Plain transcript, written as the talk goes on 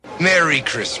Merry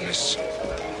Christmas.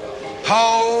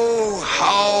 Ho,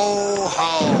 ho,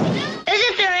 ho.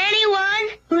 Isn't there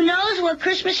anyone who knows what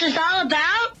Christmas is all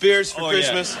about? Beers for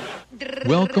Christmas. Yeah.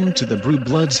 Welcome to the Brew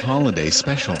Bloods Holiday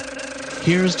Special.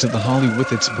 Here's to the holly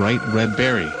with its bright red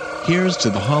berry. Here's to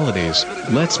the holidays,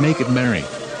 let's make it merry.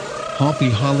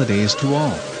 Happy holidays to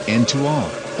all, and to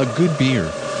all, a good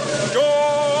beer.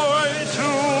 Joy to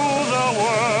the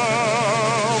world.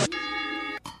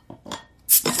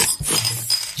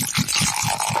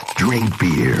 Drink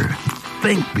beer.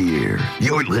 Think beer.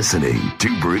 You're listening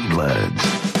to Brew Bloods.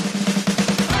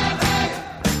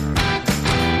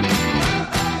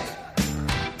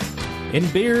 In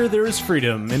beer, there is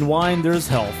freedom. In wine, there is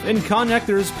health. In cognac,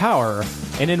 there is power.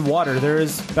 And in water, there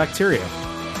is bacteria.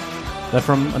 That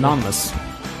from Anonymous.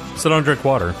 So don't drink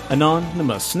water.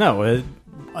 Anonymous. No,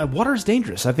 water is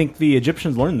dangerous. I think the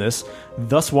Egyptians learned this.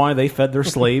 Thus why they fed their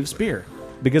slaves beer.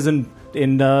 Because in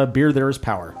beer, there is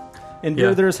power. In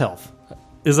beer, there is health.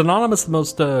 Is Anonymous the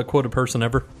most quoted person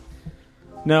ever?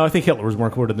 No, I think Hitler was more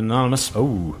quoted than Anonymous.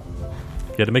 Oh.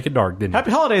 You had to make it dark, didn't you?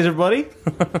 Happy holidays, everybody.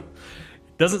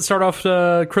 Doesn't start off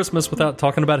Christmas without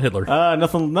talking about Hitler.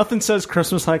 Nothing says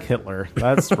Christmas like Hitler.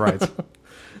 That's right.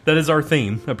 That is our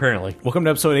theme, apparently. Welcome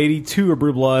to episode 82 of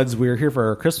Brew Bloods. We're here for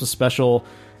our Christmas special,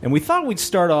 and we thought we'd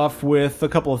start off with a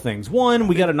couple of things. One,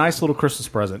 we got a nice little Christmas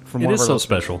present from one of our listeners.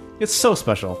 Special. It's so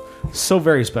special. So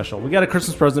very special. We got a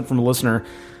Christmas present from a listener.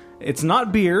 It's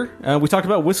not beer. We talked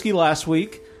about whiskey last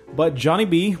week, but Johnny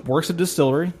B works at a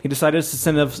distillery. He decided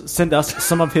to send us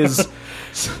some of his...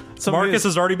 Marcus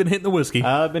has already been hitting the whiskey.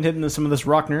 I've been hitting some of this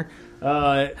Rockner.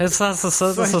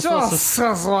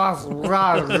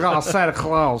 Santa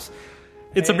Claus.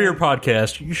 It's a beer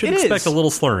podcast. You should expect a little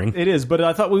slurring. It is, but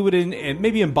I thought we would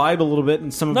maybe imbibe a little bit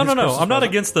in some of his No. I'm not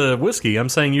against the whiskey. I'm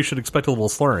saying you should expect a little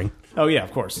slurring. Oh, yeah,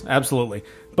 of course. Absolutely.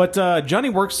 But Johnny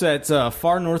works at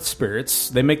Far North Spirits.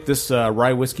 They make this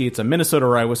rye whiskey. It's a Minnesota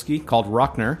rye whiskey called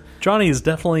Rockner. Johnny is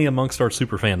definitely amongst our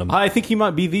super fandom. I think he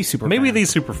might be the super fan. Maybe the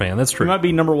super fan. That's true. He might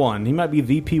be number one. He might be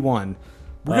the P1.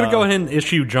 We're going to go ahead and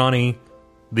issue Johnny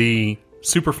the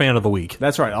super fan of the week.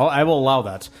 That's right. I will allow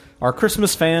that. Our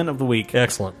Christmas fan of the week.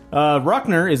 Excellent.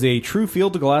 Rockner is a true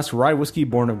field-to-glass rye whiskey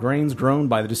born of grains grown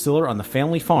by the distiller on the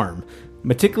family farm.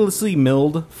 Meticulously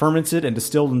milled, fermented, and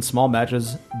distilled in small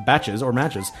batches,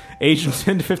 aged in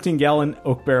 10 to 15-gallon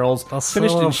oak barrels,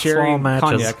 finished in sherry and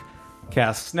cognac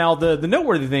casks. Now, the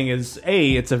noteworthy thing is,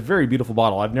 it's a very beautiful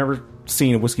bottle. I've never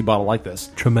seen a whiskey bottle like this.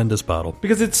 Tremendous bottle.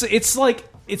 Because it's like,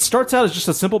 it starts out as just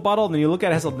a simple bottle, and then you look at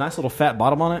it, it has a nice little fat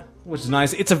bottom on it, which is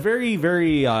nice. It's a very,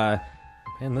 very...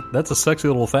 Man, that's a sexy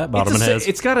little fat bottom it has.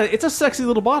 It's a sexy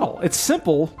little bottle. It's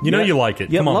simple. You know you like it.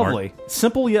 Yet Come on, lovely. Mark.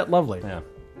 Simple yet lovely. Yeah.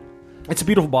 It's a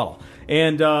beautiful bottle.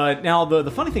 And now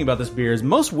the funny thing about this beer is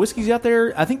most whiskeys out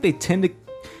there, I think they tend to,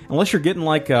 unless you're getting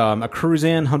like a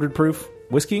Cruzan 100 proof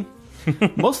whiskey,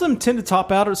 most of them tend to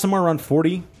top out at somewhere around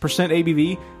 40%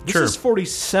 ABV. This is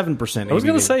 47% ABV. I was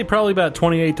going to say probably about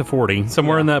 28 to 40,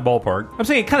 somewhere in that ballpark. I'm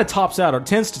saying it kind of tops out, or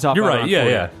tends to top out. You're right,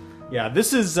 yeah. Yeah,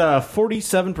 this is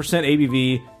 47%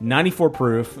 ABV, 94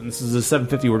 proof, and this is a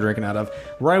 750 we're drinking out of.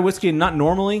 Rye whiskey, not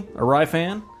normally a rye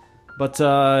fan, but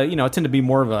I tend to be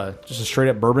more of just a straight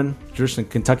up bourbon, just a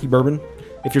Kentucky bourbon.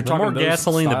 If you're talking more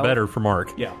gasoline, the better for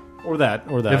Mark. Yeah, or that.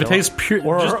 If it tastes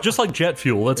pure, just like jet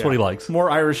fuel, that's what he likes. More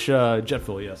Irish jet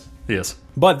fuel, yes. Yes.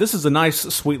 But this is a nice,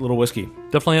 sweet little whiskey.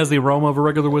 Definitely has the aroma of a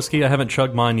regular whiskey. I haven't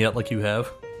chugged mine yet, like you have.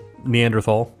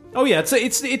 Neanderthal. Oh yeah,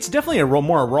 it's definitely a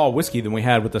more raw whiskey than we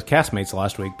had with the castmates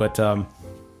last week, but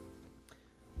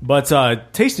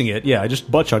tasting it, I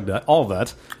just butt chugged all of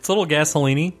that. It's a little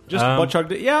gasoline-y. Just butt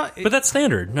chugged it, yeah. But that's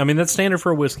standard. I mean, that's standard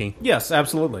for a whiskey. Yes,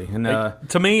 absolutely. And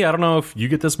to me, I don't know if you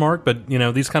get this, Mark, but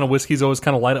these kind of whiskeys always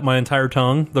kind of light up my entire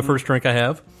tongue the first drink I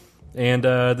have. And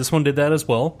this one did that as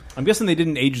well. I'm guessing they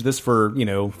didn't age this for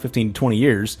 15 to 20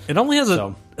 years. It only has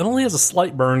a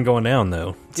slight burn going down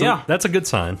though. So that's a good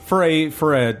sign for a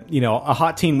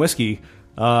hot teen whiskey.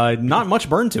 Not much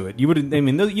burn to it. You would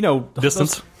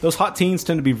distance. Those hot teens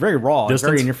tend to be very raw, and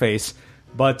very in your face.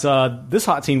 But this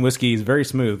hot teen whiskey is very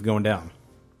smooth going down.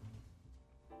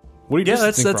 What do you?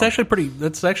 Yeah, that's actually pretty.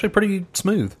 That's actually pretty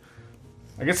smooth.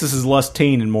 I guess this is less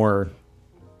teen and more.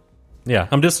 Yeah,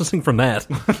 I'm distancing from that.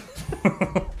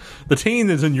 The teen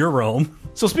is in your realm.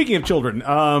 So speaking of children,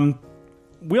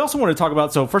 we also want to talk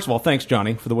about... So first of all, thanks,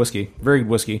 Johnny, for the whiskey. Very good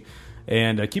whiskey.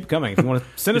 And keep it coming. If you want to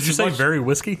send us... Did you say very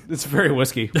whiskey? It's very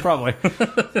whiskey, probably.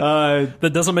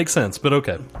 That doesn't make sense, but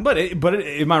okay. But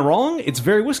am I wrong? It's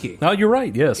very whiskey. No, you're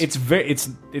right, yes.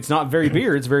 It's not very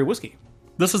beer, it's very whiskey.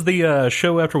 This is the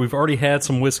show after we've already had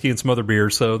some whiskey and some other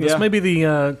beers, so this may be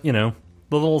the,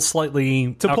 the little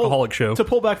slightly alcoholic show. To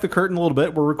pull back the curtain a little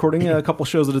bit, we're recording a couple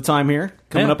shows at a time here,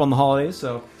 coming up on the holidays,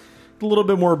 so a little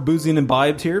bit more boozy and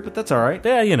imbibed here, but that's all right.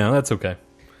 Yeah, that's okay.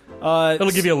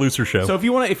 It'll give you a looser show. So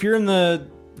if you're in the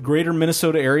greater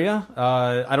Minnesota area,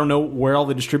 I don't know where all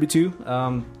they distribute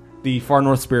to, the Far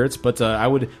North Spirits, but I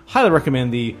would highly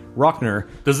recommend the Rockner.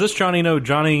 Does this Johnny know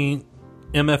Johnny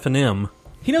MF&M?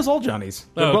 He knows all Johnnies.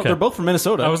 They're both from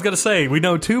Minnesota. I was going to say, we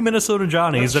know two Minnesota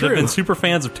Johnnies that have been super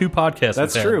fans of two podcasts.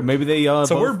 That's true. Maybe they.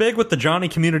 We're big with the Johnny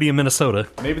community in Minnesota.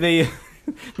 Maybe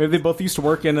they both used to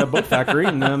work in a boat factory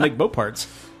and make boat parts.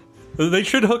 They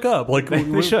should hook up.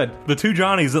 They should. The two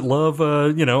Johnnies that love,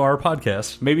 our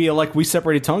podcast. Maybe like we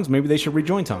separated tongues. Maybe they should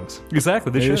rejoin tongues.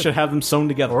 Exactly. They should have them sewn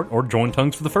together, or join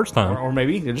tongues for the first time, or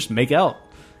maybe they just make out.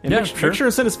 And make sure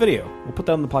and send us video. We'll put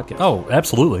that on the podcast. Oh,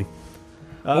 absolutely.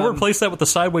 We'll replace that with the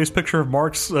sideways picture of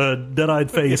Mark's dead-eyed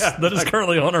face that is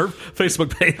currently on our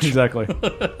Facebook page. Exactly.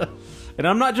 And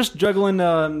I'm not just juggling,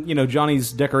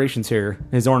 Johnny's decorations here,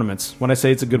 his ornaments. When I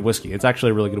say it's a good whiskey, it's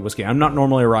actually a really good whiskey. I'm not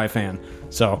normally a rye fan,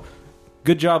 so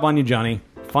good job on you, Johnny.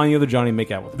 Find the other Johnny and make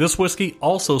out with him. This whiskey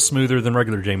also smoother than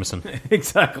regular Jameson.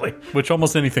 Exactly. Which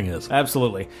almost anything is.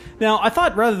 Absolutely. Now, I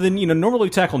thought rather than,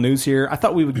 normally tackle news here, I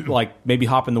thought we would maybe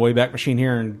hop in the Wayback Machine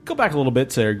here and go back a little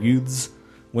bit to our youths.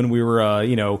 When we were,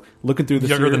 looking through the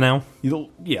younger than now,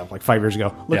 yeah, like 5 years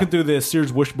ago, looking through the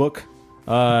Sears Wish book,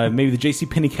 maybe the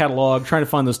JCPenney catalog, trying to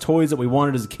find those toys that we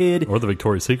wanted as a kid, or the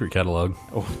Victoria's Secret catalog.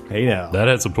 Oh, hey now, that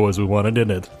had some toys we wanted,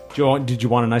 didn't it? Did you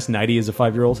want a nice nightie as a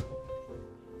 5-year-old?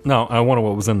 No, I wanted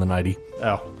what was in the nightie.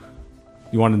 Oh,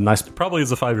 you wanted a nice, probably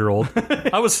as a 5-year-old.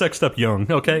 I was sexed up young.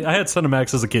 Okay, I had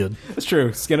Cinemax as a kid. That's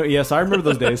true. Yes, I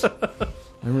remember those days.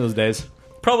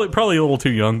 Probably a little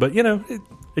too young, but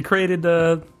it created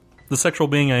the sexual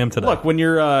being I am today. Look, when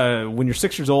you're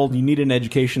 6 years old, you need an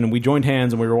education, and we joined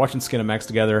hands and we were watching Skinemax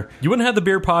together. You wouldn't have the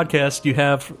beer podcast you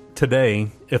have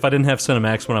today if I didn't have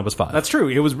Cinemax when I was 5. That's true.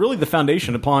 It was really the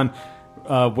foundation upon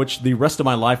which the rest of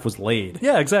my life was laid.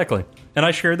 Yeah, exactly. And I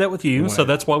shared that with you, so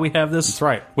that's why we have this. That's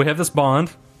right. We have this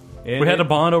bond. We had a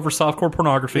bond over softcore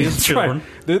pornography as children.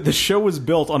 Right. The show was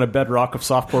built on a bedrock of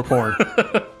softcore porn.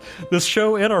 This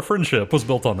show and our friendship was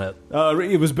built on that.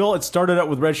 It started out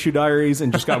with Red Shoe Diaries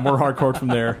and just got more hardcore from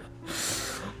there.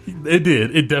 It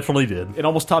did. It definitely did. It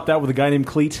almost topped out with a guy named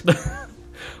Cleet.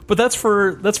 But that's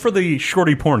for the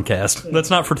Shorty Porncast.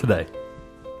 That's not for today.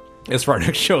 It's for our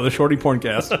next show, the Shorty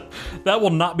Porncast. That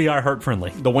will not be iHeart friendly.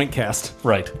 The Winkcast.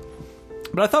 Right.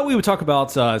 But I thought we would talk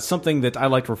about something that I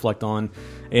like to reflect on,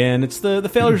 and it's the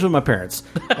failures of my parents.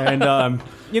 And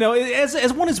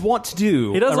as one is wont to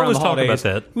do, he does around always the holidays,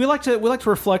 talk about that. We like to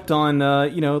reflect on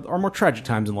our more tragic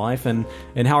times in life and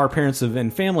how our parents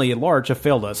and family at large have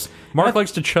failed us. Mark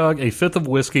likes to chug a fifth of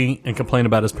whiskey and complain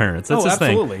about his parents. That's his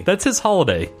absolutely. thing. That's his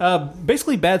holiday.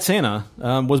 Basically, Bad Santa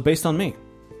was based on me.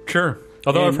 Sure.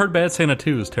 Although I've heard Bad Santa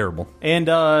 2 is terrible. And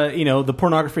the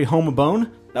pornography Home of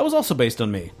Bone, that was also based on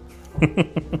me.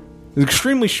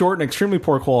 Extremely short and extremely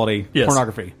poor quality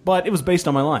pornography, but it was based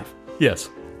on my life. Yes.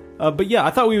 But yeah,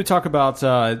 I thought we would talk about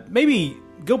maybe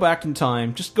go back in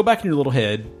time, just go back in your little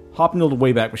head, hop into the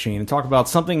Wayback Machine, and talk about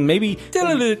something maybe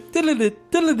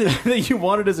that you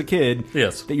wanted as a kid.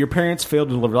 Yes. That your parents failed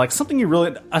to deliver, like something you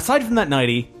really, aside from that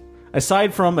nightie,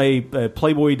 aside from a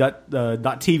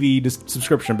Playboy.TV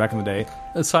subscription back in the day,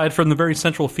 aside from the very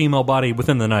central female body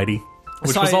within the nightie,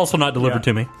 which was also not delivered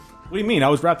to me. What do you mean? I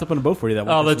was wrapped up in a boat for you that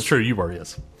one. Oh, that's true. You were,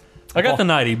 yes. I got the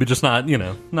nightie, but just not,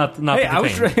 not. Hey, I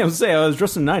was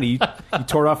dressed in nightie. You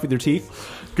tore it off with your teeth.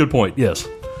 Good point. Yes.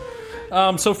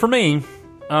 So for me,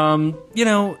 I don't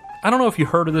know if you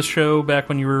heard of this show back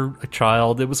when you were a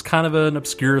child. It was kind of an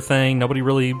obscure thing. Nobody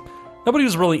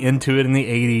was really into it in the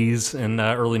 80s and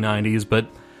early 90s. But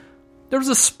there was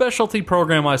a specialty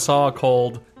program I saw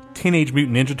called Teenage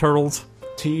Mutant Ninja Turtles.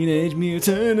 Teenage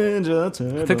Mutant Ninja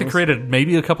Turtles. I think they created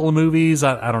maybe a couple of movies.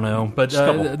 I don't know, but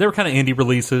they were kind of indie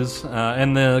releases,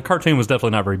 and the cartoon was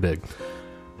definitely not very big.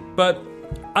 But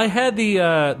I had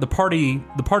the party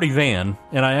van,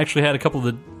 and I actually had a couple of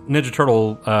the Ninja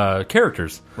Turtle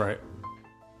characters. Right.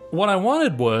 What I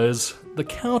wanted was the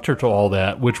counter to all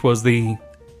that, which was the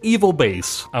evil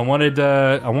base. I wanted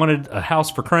a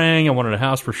house for Krang. I wanted a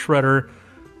house for Shredder,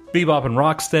 Bebop and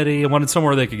Rocksteady. I wanted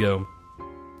somewhere they could go.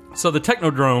 So the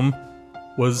Technodrome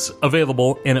was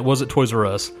available, and it was at Toys R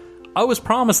Us. I was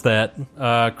promised that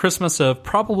Christmas of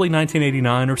probably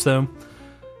 1989 or so.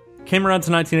 Came around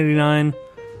to 1989.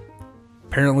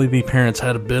 Apparently the parents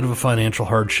had a bit of a financial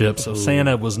hardship, so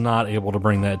Santa was not able to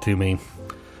bring that to me.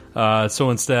 So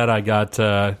instead I got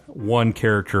one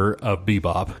character of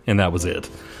Bebop, and that was it.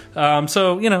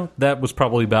 So, that was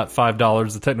probably about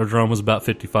 $5. The Technodrome was about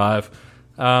 $55.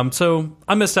 So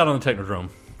I missed out on the Technodrome.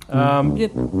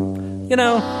 You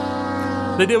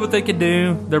know, they did what they could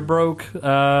do. They're broke.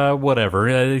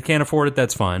 Whatever. They can't afford it.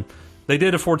 That's fine. They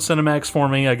did afford Cinemax for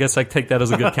me. I guess I take that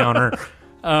as a good counter.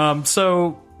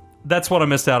 So that's what I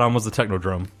missed out on was the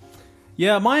Technodrome.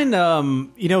 Yeah, mine.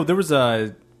 There was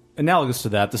a analogous to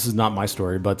that. This is not my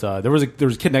story, but there was a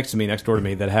kid next door to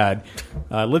me that had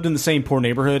lived in the same poor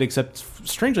neighborhood, except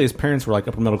strangely his parents were like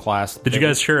upper middle class. Did you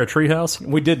guys share a treehouse?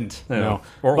 We didn't. No.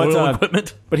 Or oil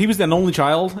equipment? But he was an only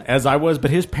child, as I was.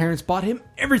 But his parents bought him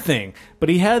everything. But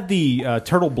he had the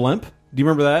turtle blimp. Do you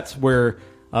remember that? Where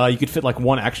you could fit like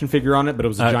one action figure on it, but it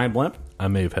was a giant blimp. I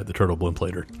may have had the turtle blimp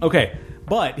later. Okay,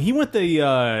 but he went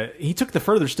he took the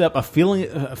further step of filling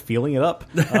it up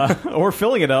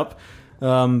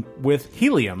with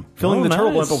helium, filling the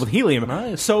turtle blimp up with helium.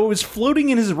 Nice. So it was floating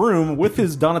in his room with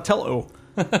his Donatello.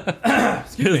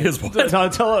 His what?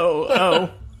 Donatello.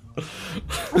 Oh.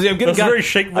 I'm getting very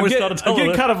shake voice Donatello. I'm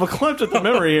getting kind of verklempt at the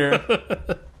memory here.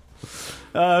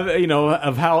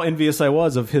 Of how envious I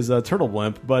was of his turtle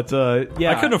blimp, but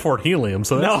yeah, I couldn't afford helium,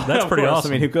 so that's pretty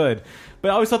awesome. I mean, who could? But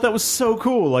I always thought that was so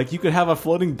cool. Like you could have a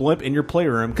floating blimp in your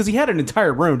playroom because he had an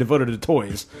entire room devoted to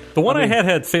toys. The one I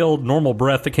had failed normal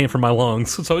breath that came from my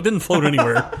lungs, so it didn't float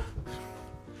anywhere.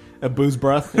 A booze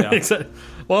breath. Yeah.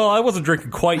 Well, I wasn't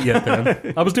drinking quite yet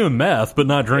then. I was doing meth, but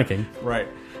not drinking. Right.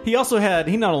 He not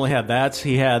only had that,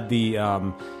 he had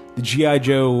the G.I.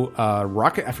 Joe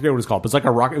rocket. I forget what it's called, but it's like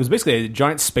a rocket. It was basically a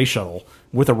giant space shuttle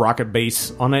with a rocket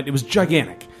base on it. It was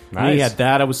gigantic. Nice. He had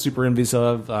that. I was super envious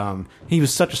of. He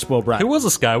was such a spoiled brat. Who was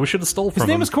this guy? We should have stole from him.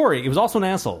 His name was Corey. He was also an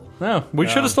asshole. No, we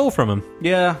should have stole from him.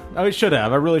 Yeah, I should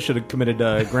have. I really should have committed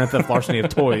Grand Theft larceny of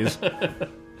toys.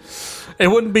 It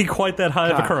wouldn't be quite that high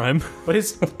of a crime. But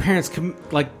his parents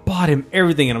bought him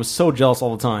everything, and I was so jealous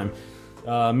all the time.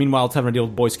 Meanwhile, it's having to deal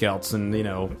with Boy Scouts and,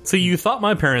 See, you thought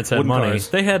my parents had money. Cars.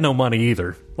 They had no money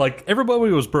either. Like,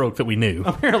 everybody was broke that we knew.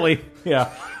 Apparently,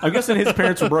 yeah. I'm guessing his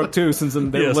parents were broke, too, since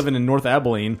they were living in North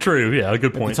Abilene. True, yeah,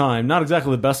 good point. At the time. Not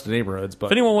exactly the best of neighborhoods, but...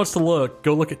 If anyone wants to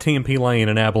go look at T&P Lane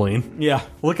in Abilene. Yeah.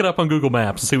 Look it up on Google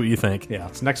Maps and see what you think. Yeah,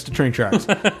 it's next to train tracks.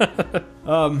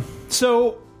 For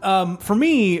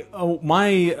me,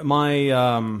 my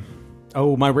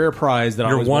rare prize that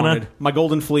I always wanted. My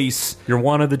golden fleece. Your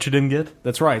wanted that you didn't get?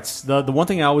 That's right. The one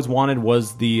thing I always wanted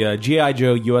was the G.I.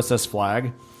 Joe USS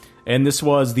Flag. And this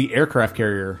was the aircraft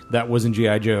carrier that was in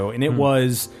G.I. Joe. And it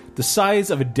was the size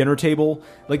of a dinner table.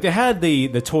 Like, they had the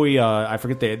toy, I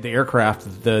forget the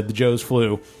aircraft the Joes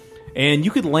flew. And you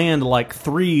could land, like,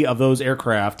 3 of those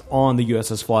aircraft on the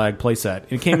USS Flag playset.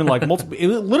 It came in, like, multiple... It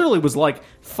literally was, like,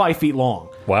 5 feet long.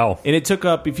 Wow. And it took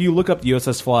up... If you look up the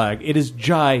USS Flag, it is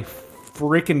frickin'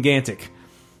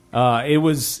 It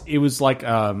was like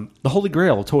the holy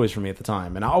grail of toys for me at the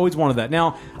time, and I always wanted that.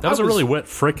 Now that was a really wet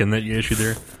frickin' that you issued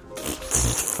there.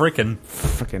 Frickin'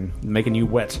 making you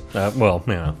wet. Well,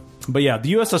 yeah. But yeah,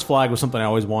 the USS Flag was something I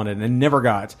always wanted and never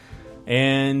got.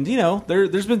 And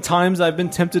there's been times I've been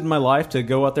tempted in my life to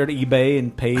go out there to eBay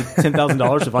and pay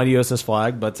 $10,000 to find a USS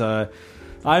Flag, but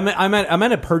I'm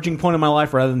at a purging point in my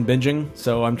life rather than binging,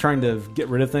 so I'm trying to get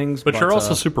rid of things. But you're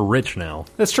also super rich now.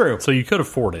 That's true. So you could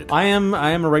afford it. I am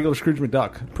a regular Scrooge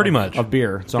McDuck, pretty much of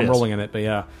beer. So I'm rolling in it. But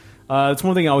yeah, it's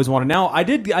one thing I always wanted. Now one of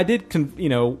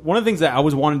the things that I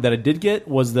always wanted that I did get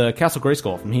was the Castle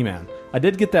Grayskull from He-Man. I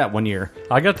did get that one year.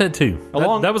 I got that too.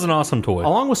 That was an awesome toy.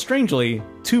 Along with, strangely,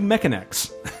 2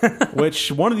 Mechanics,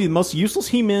 which one of the most useless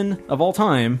He-Men of all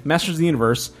time, Masters of the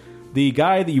Universe. The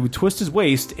guy that you would twist his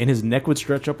waist and his neck would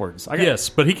stretch upwards. Yes,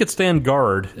 but he could stand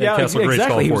guard at Castle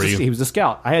Grayskull for you. He was a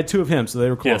scout. I had 2 of him, so they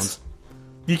were clones. Yes.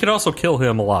 You could also kill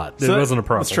him a lot. It wasn't a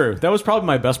problem. That's true. That was probably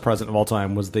my best present of all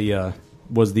time. Was the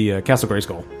Castle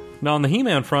Grayskull. Now on the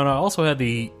He-Man front, I also had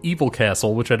the Evil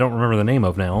Castle, which I don't remember the name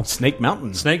of now. Snake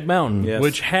Mountain, yes.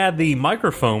 Which had the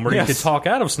microphone where you could talk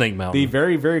out of Snake Mountain. The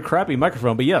very, very crappy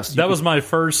microphone, but yes. That was my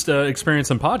first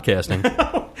experience in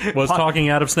podcasting, was talking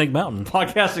out of Snake Mountain.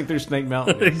 Podcasting through Snake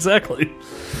Mountain. Yes. Exactly.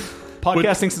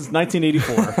 Podcasting since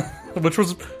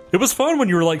 1984. It was fun when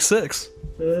you were like 6.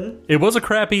 It was a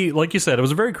crappy, like you said, it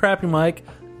was a very crappy mic.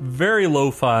 Very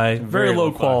lo-fi, very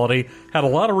low quality, had a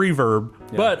lot of reverb,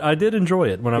 but I did enjoy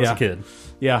it when I was a kid.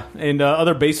 Yeah, and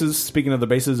other bases, speaking of the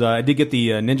bases, I did get the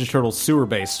Ninja Turtles sewer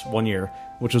base one year,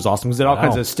 which was awesome, because it had all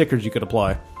kinds of stickers you could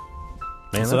apply.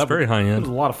 Man, so that's very high-end. It was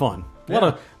a lot of fun. A lot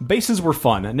of bases were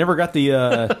fun. I never got the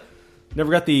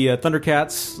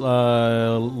Thundercats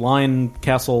Lion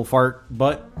Castle Fart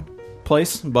Butt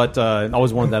place, but I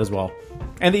always wanted that as well.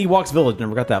 And the Ewoks Village,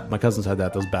 never got that. My cousins had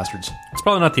that, those bastards. It's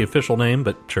probably not the official name,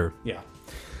 but sure. Yeah.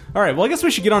 All right, well, I guess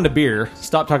we should get on to beer.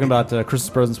 Stop talking about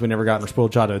Christmas presents we never got in our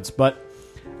spoiled childhoods. But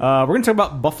We're going to talk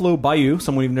about Buffalo Bayou,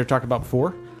 someone we've never talked about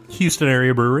before. Houston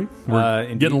area brewery.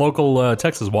 We're getting local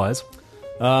Texas-wise.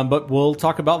 But we'll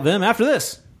talk about them after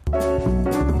this.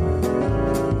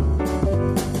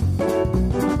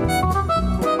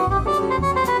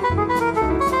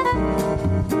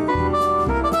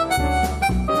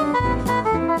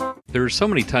 There are so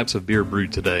many types of beer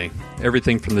brewed today.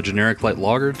 Everything from the generic light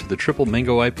lager to the triple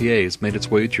mango IPA has made its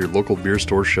way to your local beer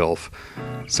store shelf.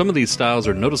 Some of these styles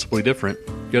are noticeably different,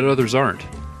 yet others aren't.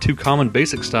 Two common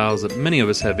basic styles that many of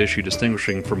us have issue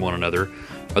distinguishing from one another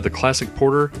are the classic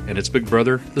porter and its big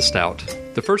brother, the stout.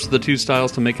 The first of the two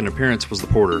styles to make an appearance was the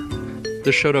porter.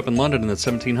 This showed up in London in the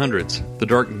 1700s. The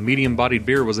dark, medium-bodied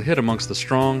beer was a hit amongst the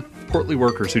strong, portly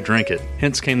workers who drank it.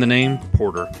 Hence came the name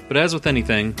porter. But as with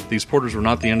anything, these porters were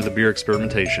not the end of the beer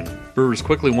experimentation. Brewers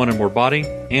quickly wanted more body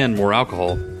and more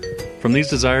alcohol. From these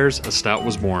desires, a stout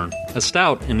was born. A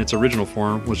stout, in its original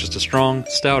form, was just a strong,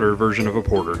 stouter version of a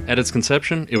porter. At its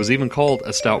conception, it was even called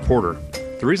a stout porter.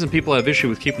 The reason people have issue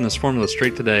with keeping this formula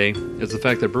straight today is the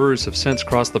fact that brewers have since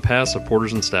crossed the paths of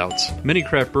porters and stouts. Many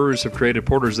craft brewers have created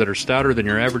porters that are stouter than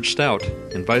your average stout,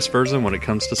 and vice versa when it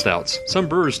comes to stouts. Some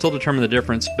brewers still determine the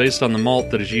difference based on the malt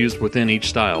that is used within each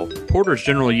style. Porters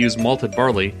generally use malted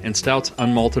barley, and stouts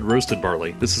unmalted roasted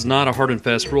barley. This is not a hard and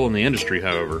fast rule in the industry,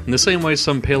 however. In the same way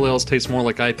some pale ales taste more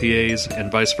like IPAs,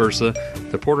 and vice versa,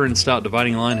 the porter and stout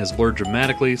dividing line has blurred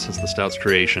dramatically since the stout's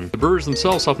creation. The brewers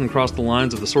themselves often cross the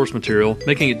lines of the source material,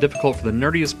 making it difficult for the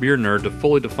nerdiest beer nerd to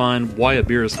fully define why a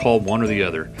beer is called one or the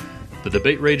other. The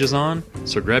debate rages on,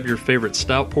 so grab your favorite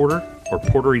stout porter or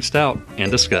portery stout and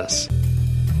discuss.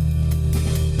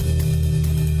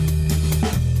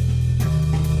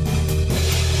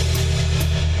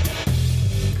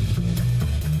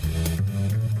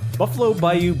 Buffalo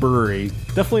Bayou Brewery.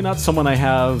 Definitely not someone I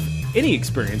have any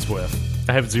experience with.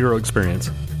 I have zero experience.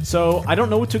 So I don't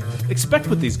know what to expect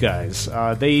with these guys.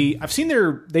 I've seen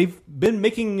they've been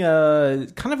making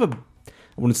kind of a,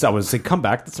 I wouldn't say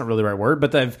comeback. That's not really the right word,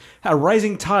 but they've had a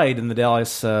rising tide in the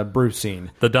Dallas brew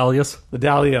scene. The Dahlias? The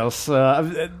Dahlias.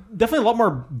 Definitely a lot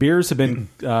more beers have been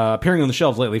appearing on the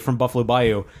shelves lately from Buffalo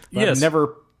Bayou. Yes. I've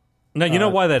never. Now, you know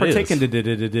why that is?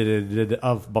 Partaken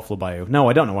of Buffalo Bayou. No,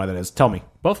 I don't know why that is. Tell me.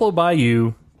 Buffalo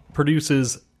Bayou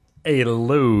produces a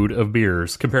load of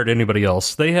beers compared to anybody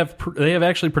else. They have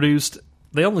actually produced.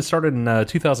 They only started in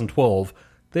 2012.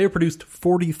 They have produced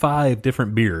 45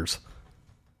 different beers.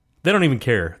 They don't even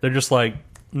care. They're just like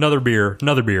another beer,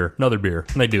 another beer, another beer,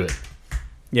 and they do it.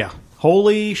 Yeah,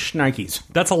 holy shnikes!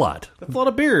 That's a lot. That's a lot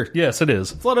of beer. Yes, it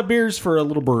is. It's a lot of beers for a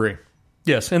little brewery.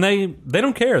 Yes, and they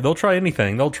don't care. They'll try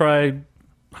anything. They'll try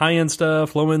high-end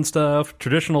stuff, low-end stuff,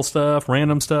 traditional stuff,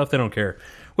 random stuff. They don't care,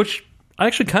 which I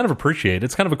actually kind of appreciate.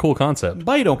 It's kind of a cool concept.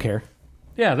 Bayou don't care.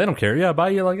 Yeah, they don't care. Yeah,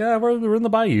 Bayou, like, we're in the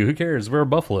Bayou. Who cares? We're a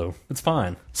Buffalo. It's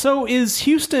fine. So is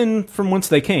Houston, from whence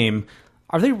they came,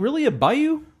 are they really a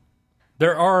Bayou?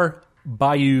 There are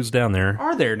bayous down there.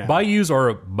 Are there now? Bayous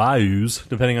or bayous,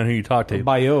 depending on who you talk to.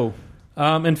 Bayou.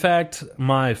 In fact,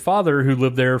 my father, who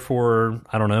lived there for,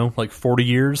 I don't know, like 40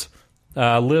 years,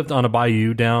 lived on a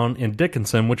bayou down in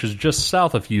Dickinson, which is just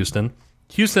south of Houston.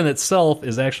 Houston itself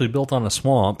is actually built on a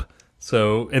swamp,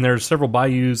 and there's several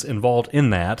bayous involved in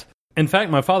that. In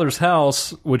fact, my father's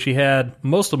house, which he had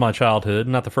most of my childhood,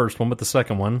 not the first one, but the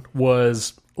second one,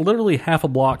 was literally half a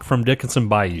block from Dickinson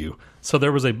Bayou. So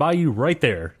there was a bayou right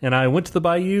there, and I went to the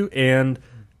bayou, and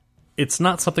it's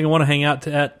not something I want to hang out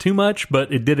at too much,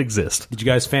 but it did exist. Did you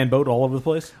guys fan boat all over the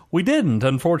place? We didn't,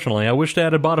 unfortunately. I wish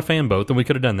Dad had bought a fan boat, then we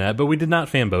could have done that, but we did not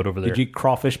fan boat over there. Did you eat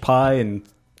crawfish pie and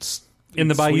in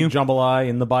the bayou? Sweet jambalaya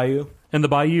in the bayou? In the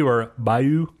bayou, or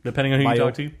bayou, depending on who you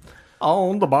talk to.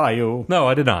 On the bayou. No,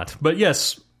 I did not. But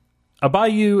yes, a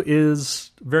bayou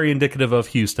is very indicative of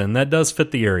Houston. That does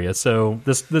fit the area, so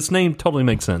this name totally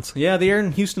makes sense. Yeah, the air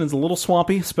in Houston is a little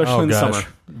swampy, especially in the summer.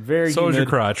 Very so humid. is your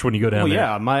crotch when you go down there.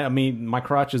 Yeah, my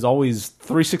crotch is always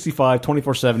 365,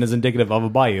 24/7 is indicative of a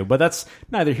bayou, but that's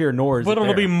neither here nor is But it it'll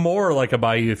there. be more like a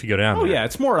bayou if you go down there. Oh yeah,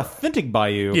 it's more authentic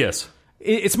bayou. Yes.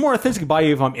 It's more authentic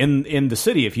bayou if I'm in the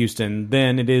city of Houston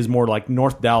than it is more like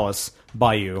North Dallas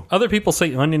bayou. Other people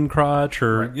say onion crotch,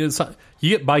 or right. You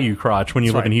get bayou crotch when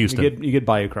you live in Houston. You get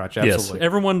bayou crotch, absolutely. Yes,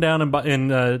 everyone down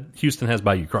in Houston has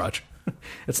bayou crotch.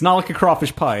 It's not like a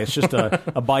crawfish pie. It's just a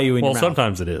bayou in your mouth. Well,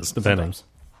 sometimes it is, depending. Sometimes.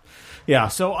 Yeah,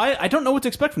 so I don't know what to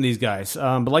expect from these guys.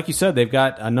 But like you said, they've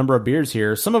got a number of beers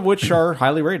here, some of which are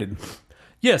highly rated.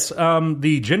 Yes,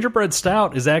 the Gingerbread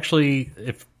Stout is actually,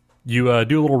 if you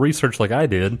do a little research like I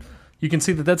did, you can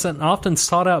see that that's an often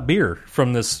sought-out beer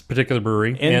from this particular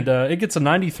brewery. And it gets a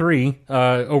 93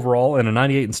 overall and a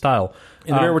 98 in style.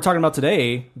 And the beer we're talking about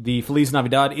today, the Feliz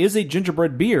Navidad, is a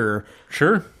gingerbread beer.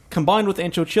 Sure. combined with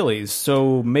ancho chilies,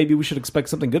 so maybe we should expect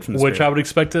something good from this Which beer. I would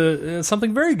expect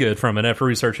something very good from it after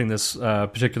researching this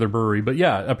particular brewery. But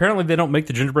yeah, apparently they don't make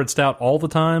the gingerbread stout all the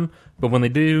time, but when they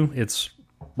do, it's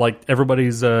like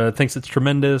everybody's thinks it's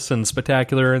tremendous and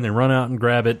spectacular, and they run out and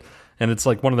grab it, and it's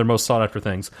like one of their most sought after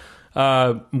things.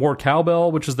 More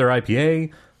Cowbell, which is their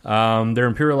IPA, their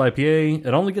Imperial IPA.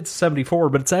 It only gets 74,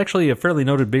 but it's actually a fairly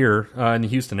noted beer in the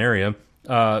Houston area.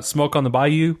 Smoke on the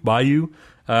Bayou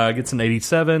gets an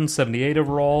 87, 78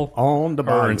 overall on the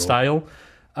Bayou in style.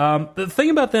 The thing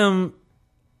about them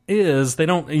is they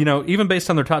don't, even based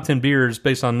on their top 10 beers,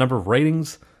 based on number of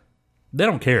ratings, they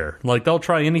don't care. Like, they'll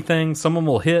try anything. Some of them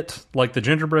will hit, like the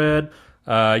Gingerbread,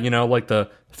 like the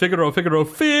Figaro,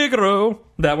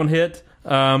 that one hit.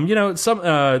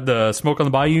 The Smoke on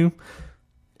the Bayou.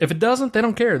 If it doesn't, they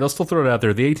don't care. They'll still throw it out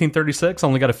there. The 1836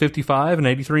 only got a 55 and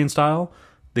 83 in style.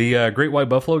 The Great White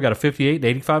Buffalo got a 58 and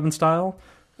 85 in style.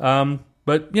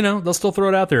 But, they'll still throw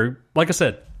it out there. Like I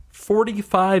said,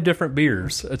 45 different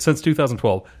beers since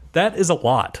 2012. That is a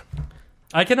lot.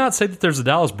 I cannot say that there's a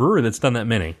Dallas brewery that's done that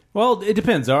many. Well, it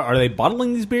depends. Are they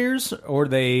bottling these beers, or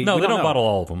they? No, they don't know. bottle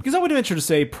all of them. Because I would venture to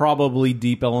say probably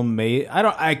Deep Elm may.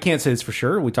 I can't say this for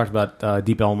sure. We talked about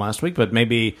Deep Elm last week, but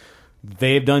maybe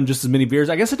they've done just as many beers.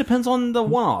 I guess it depends on the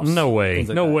one-offs. No way.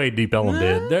 No way Deep Elm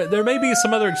did. There may be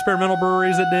some other experimental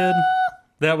breweries that did.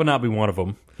 That would not be one of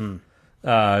them.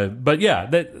 But yeah,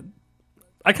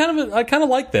 I kind of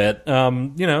like that.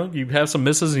 You have some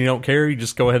misses and you don't care. You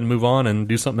just go ahead and move on and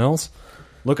do something else.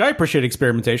 Look, I appreciate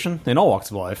experimentation in all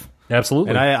walks of life. Absolutely.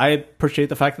 And I appreciate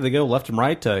the fact that they go left and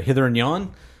right, hither and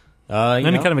yon.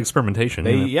 Any kind of experimentation.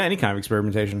 Any kind of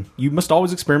experimentation. You must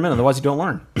always experiment, otherwise you don't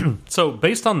learn. So,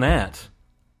 based on that,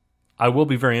 I will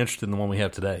be very interested in the one we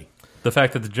have today. The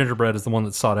fact that the Gingerbread is the one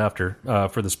that's sought after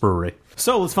for this brewery.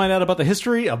 So, let's find out about the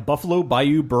history of Buffalo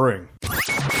Bayou Brewing.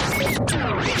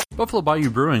 Buffalo Bayou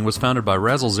Brewing was founded by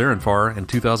Razzle Zarenfar in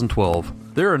 2012.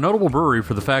 They're a notable brewery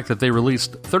for the fact that they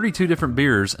released 32 different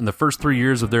beers in the first 3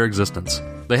 years of their existence.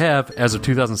 They have, as of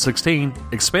 2016,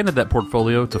 expanded that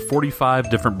portfolio to 45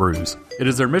 different brews. It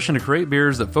is their mission to create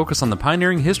beers that focus on the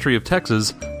pioneering history of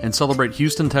Texas and celebrate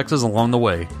Houston, Texas along the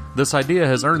way. This idea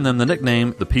has earned them the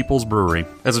nickname the People's Brewery.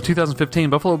 As of 2015,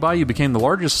 Buffalo Bayou became the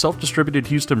largest self-distributed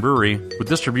Houston brewery, with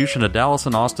distribution to Dallas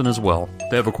and Austin as well.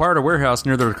 They have acquired a warehouse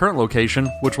near their current location,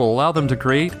 which will allow them to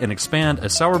create and expand a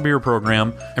sour beer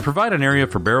program and provide an area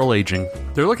for barrel aging.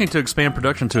 They're looking to expand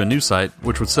production to a new site,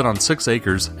 which would sit on 6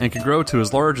 acres and could grow to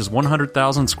as large as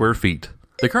 100,000 square feet.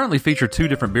 They currently feature 2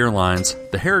 different beer lines,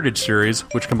 the Heritage Series,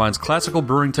 which combines classical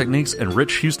brewing techniques and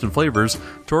rich Houston flavors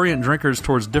to orient drinkers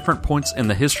towards different points in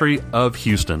the history of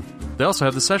Houston. They also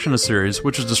have the Sessionist Series,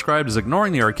 which is described as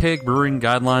ignoring the archaic brewing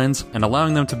guidelines and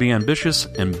allowing them to be ambitious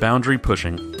and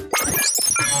boundary-pushing.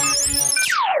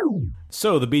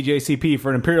 So, the BJCP for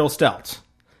an Imperial Stout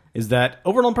is that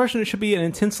overall impression it should be an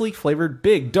intensely flavored,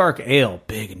 big, dark ale,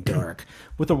 big and dark,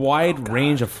 with a wide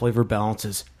range of flavor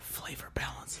balances,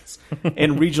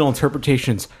 and regional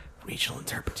interpretations.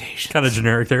 Kind of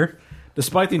generic there.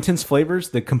 Despite the intense flavors,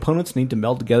 the components need to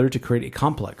meld together to create a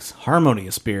complex,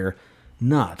 harmonious beer,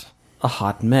 not a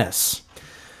hot mess.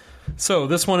 So,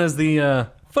 this one is the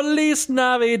Feliz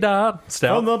Navidad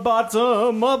stout. From the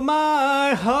bottom of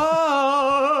my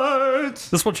heart.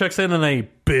 This one checks in a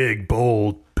big,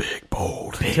 bold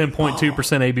 10.2%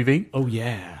 ABV. Oh,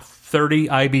 yeah. 30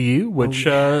 IBU, which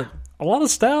a lot of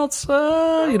stouts,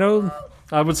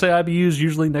 I would say IBU is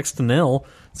usually next to nil,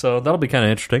 so that'll be kind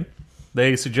of interesting.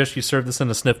 They suggest you serve this in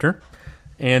a snifter.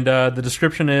 And the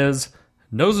description is,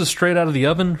 noses straight out of the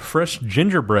oven, fresh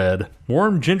gingerbread,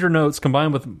 warm ginger notes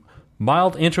combined with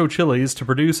mild ancho chilies to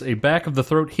produce a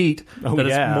back-of-the-throat heat that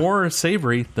is more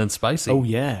savory than spicy. Oh,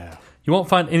 yeah. You won't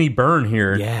find any burn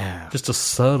here. Yeah. Just a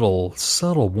subtle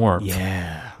warmth.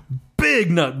 Yeah. Big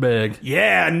nutmeg.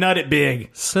 Yeah, nut it big.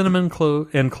 Cinnamon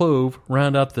and clove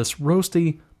round out this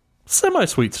roasty,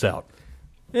 semi-sweet stout.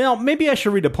 Now, maybe I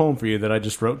should read a poem for you that I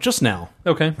just wrote just now.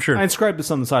 Okay, sure. I inscribed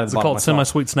this on the side of the bottle. Is it called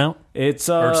Semi-Sweet Snout? It's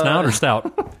or Snout or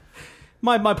Stout?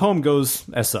 My poem goes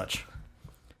as such.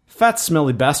 Fat,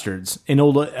 smelly bastards in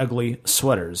old ugly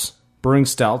sweaters, brewing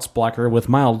stouts blacker with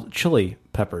mild chili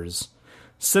peppers,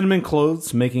 cinnamon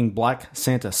clothes making Black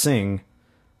Santa sing.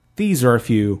 These are a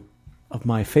few of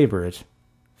my favorite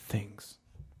things.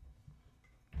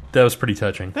 That was pretty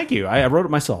touching. Thank you. I wrote it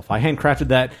myself. I handcrafted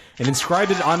that and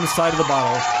inscribed it on the side of the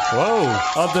bottle.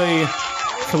 Whoa. Of the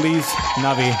Feliz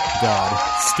Navidad.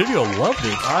 Studio loved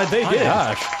it. They did.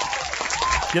 Gosh.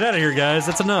 Get out of here, guys.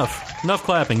 That's enough. Enough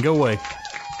clapping. Go away.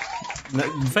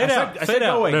 Fade out.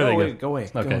 Go away. There Go they away. go. Go away.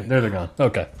 Okay, there they're gone.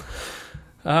 Okay.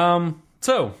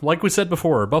 So, like we said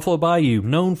before, Buffalo Bayou,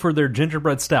 known for their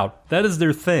gingerbread stout. That is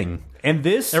their thing. And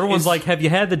this Everyone's like, have you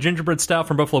had the gingerbread stout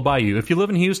from Buffalo Bayou? If you live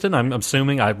in Houston, I'm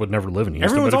assuming I would never live in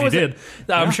Houston, but if you did,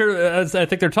 I'm sure, I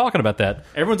think they're talking about that.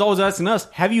 Everyone's always asking us,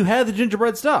 have you had the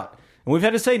gingerbread stout? And we've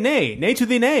had to say nay to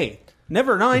the nay.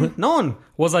 Never, none.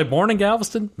 Was I born in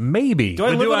Galveston? Maybe.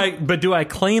 Do I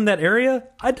claim that area?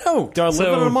 I don't. Do I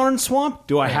live in a modern swamp?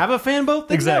 Do I have a fan boat?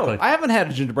 Exactly. No. I haven't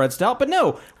had a gingerbread stout, but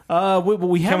no.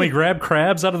 Can we grab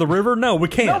crabs out of the river? No, we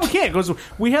can't. No, we can't, because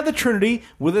we have the Trinity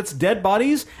with its dead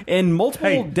bodies and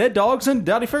multiple dead dogs in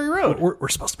Dowdy Ferry Road. We're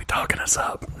supposed to be talking us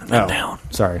up and then down.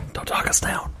 Sorry. Don't talk us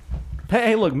down.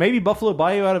 Hey, look, maybe Buffalo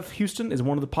Bayou out of Houston is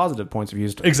one of the positive points of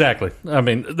Houston. Exactly. I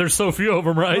mean, there's so few of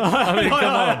them, right? I mean,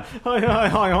 come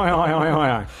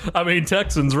on. I mean,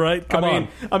 Texans, right? Come on.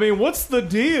 I mean, what's the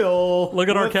deal? Look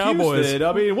at our Cowboys. Houston?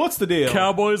 I mean, what's the deal?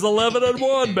 Cowboys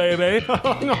 11-1, baby.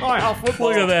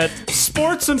 Look at that.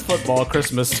 Sports and football,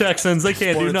 Christmas. Texans, they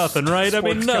can't do nothing, right? I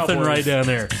mean, nothing Cowboys. Right down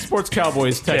there. Sports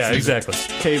Cowboys, Texans. Yeah, exactly.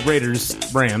 Okay, Raiders,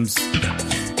 Rams.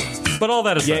 But all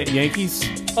that aside. Yankees.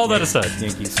 All that aside.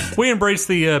 Yankees. We embrace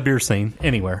the beer scene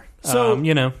anywhere. So,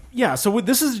 Yeah, so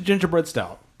this is a gingerbread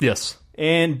stout. Yes.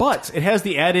 But it has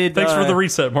the added... Thanks for the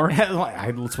reset, Mark.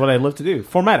 That's what I love to do.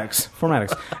 Formatics.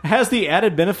 It has the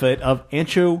added benefit of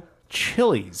ancho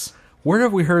chilies. Where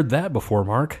have we heard that before,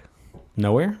 Mark?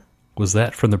 Nowhere. Was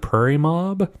that from the Prairie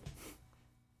Mob?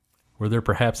 Were there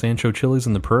perhaps ancho chilies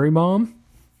in the Prairie Bomb?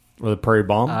 Or the Prairie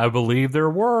Bomb? I believe there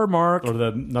were, Mark. Or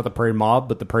not the Prairie Mob,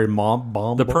 but the Prairie Mob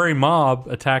bomb. The Prairie Mob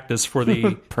attacked us for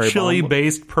the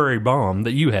chili-based Prairie Bomb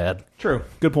that you had. True.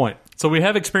 Good point. So we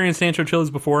have experienced ancho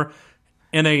chilies before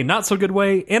in a not-so-good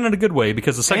way and in a good way,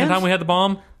 because the second time we had the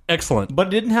bomb, excellent. But it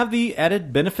didn't have the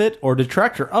added benefit or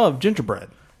detractor of gingerbread.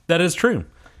 That is true.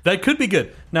 That could be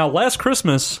good. Now, last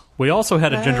Christmas, we also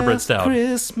had a gingerbread stout.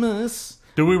 Christmas.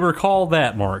 Do we recall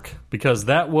that, Mark? Because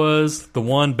that was the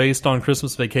one based on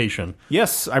Christmas Vacation.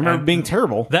 Yes, I remember being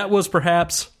terrible. That was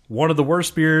perhaps one of the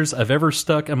worst beers I've ever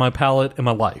stuck in my palate in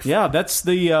my life. Yeah, that's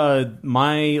the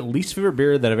my least favorite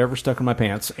beer that I've ever stuck in my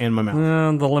pants and my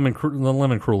mouth. The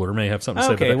lemon cruller may have something to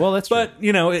say about that. Well, that's true. But,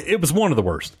 it was one of the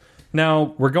worst.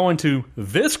 Now, we're going to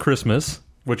this Christmas,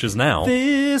 which is now.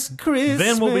 This Christmas.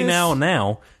 Then will be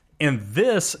now. And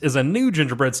this is a new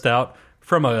gingerbread stout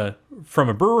from a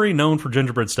brewery known for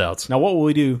gingerbread stouts. Now, what will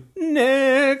we do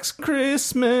next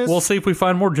Christmas? We'll see if we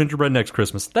find more gingerbread next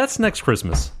Christmas. That's next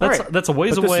Christmas. That's a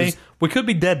ways away. We could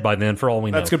be dead by then, for all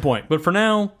we know. That's a good point. But for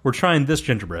now, we're trying this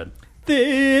gingerbread.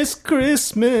 This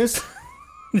Christmas.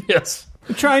 Yes.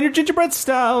 I'm trying your gingerbread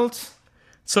stout.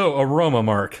 So, aroma,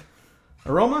 Mark.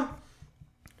 Aroma?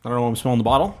 I don't know what I'm smelling the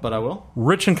bottle, but I will.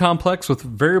 Rich and complex with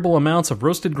variable amounts of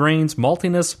roasted grains,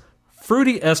 maltiness,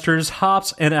 fruity esters,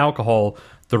 hops, and alcohol.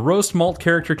 The roast malt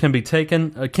character can take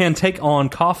on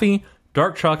coffee,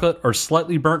 dark chocolate, or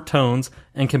slightly burnt tones,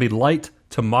 and can be light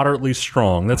to moderately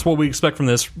strong. That's what we expect from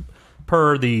this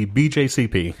per the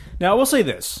BJCP. Now, I will say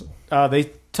this. They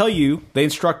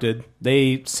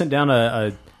sent down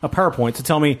a PowerPoint to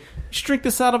tell me, you should drink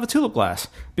this out of a tulip glass.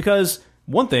 Because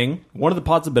one of the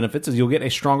positive benefits is you'll get a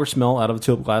stronger smell out of a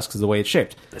tulip glass because of the way it's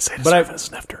shaped. They say to serve a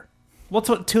snifter. What's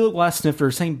a tulip glass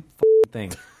snifter? Same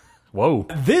thing. Whoa.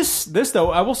 This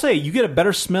though, I will say, you get a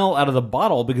better smell out of the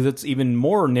bottle because it's even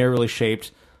more narrowly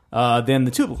shaped than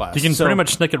the tulip glass. You can pretty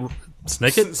much stick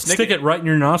it right in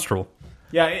your nostril.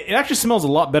 Yeah, it actually smells a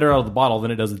lot better out of the bottle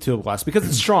than it does the tulip glass because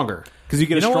it's stronger. Because you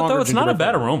get a stronger. What, though? It's not a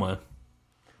bad flavor. aroma.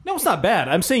 No, it's not bad.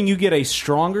 I'm saying you get a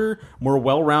stronger, more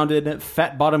well-rounded,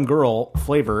 fat-bottom girl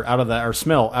flavor out of that, or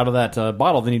smell out of that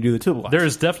bottle than you do the tulip glass. There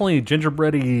is definitely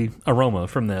gingerbready aroma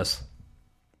from this.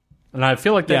 And I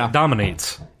feel like that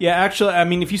dominates. Yeah, actually, I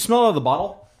mean, if you smell it out of the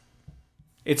bottle,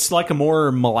 it's like a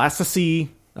more molassesy,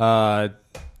 got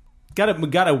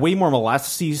a way more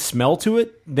molassesy smell to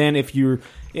it than if you're...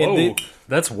 Whoa,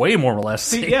 that's way more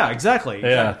molassesy. Yeah, exactly.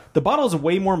 Yeah. The bottle is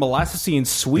way more molassesy and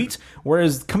sweet,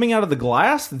 whereas coming out of the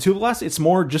glass, the tulip glass, it's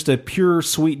more just a pure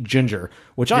sweet ginger,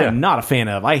 which I am not a fan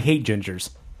of. I hate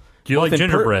gingers. Do you like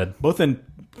gingerbread?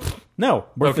 No.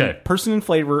 In person and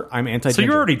flavor, I'm anti-ginger. So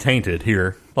you're already tainted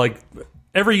here. Like,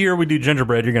 every year we do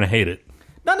gingerbread, you're going to hate it.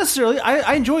 Not necessarily.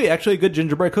 I enjoy actually a good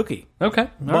gingerbread cookie. Okay.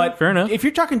 All right, fair enough. If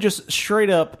you're talking just straight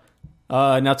up,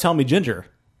 now tell me ginger.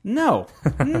 No.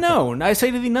 I say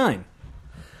to the 9.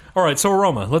 All right, so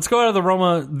aroma. Let's go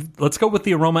with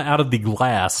the aroma out of the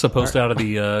glass, opposed to out of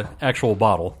the actual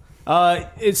bottle.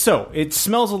 It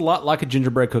smells a lot like a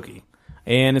gingerbread cookie.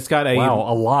 And it's got a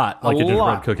lot like a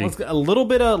gingerbread cookie. It's got a little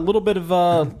bit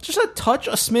of just a touch,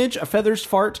 a smidge, a feather's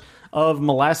fart of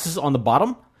molasses on the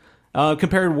bottom.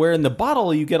 Compared where in the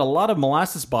bottle you get a lot of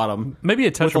molasses bottom, maybe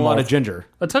a touch with of a malt. lot of ginger.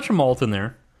 A touch of malt in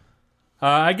there.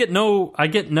 I get no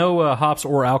hops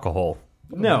or alcohol.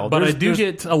 No, but I do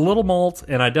get a little malt,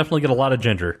 and I definitely get a lot of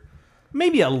ginger.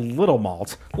 Maybe a little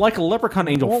malt, like a leprechaun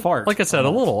angel fart. Like I said, a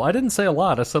little. I didn't say a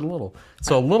lot. I said a little.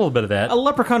 So a little bit of that. A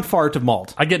leprechaun fart of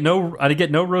malt. I get no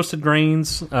roasted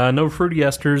grains, no fruity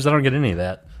esters. I don't get any of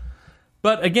that.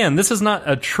 But again, this is not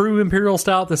a true imperial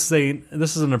stout. This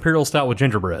is an imperial stout with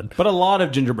gingerbread. But a lot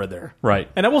of gingerbread there. Right.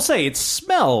 And I will say, it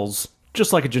smells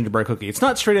just like a gingerbread cookie. It's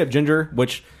not straight up ginger,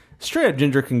 which straight up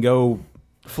ginger can go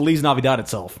Feliz Navidad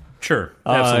itself. Sure,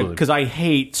 absolutely. Because I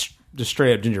hate just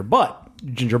straight up ginger. But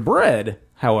gingerbread,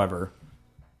 however,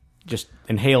 just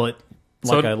inhale it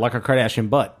like a Kardashian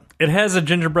butt. It has a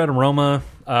gingerbread aroma.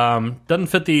 Doesn't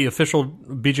fit the official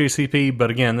BJCP,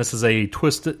 but again, this is a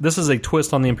twist. This is a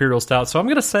twist on the imperial stout, so I'm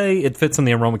going to say it fits in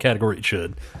the aroma category. It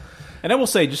should. And I will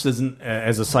say, just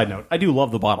as a side note, I do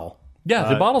love the bottle. Yeah,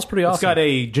 the bottle's pretty awesome. It's got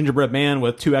a gingerbread man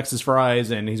with 2 X's for eyes,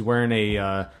 and he's wearing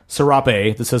a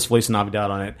serape that says Feliz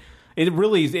Navidad on it. It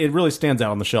really stands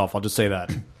out on the shelf. I'll just say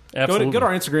that. Absolutely. Go to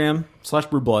our Instagram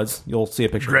 /BrewBloods. You'll see a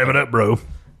picture. Grab it up, bro.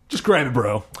 Just grab it,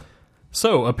 bro.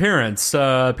 So, appearance,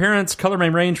 color may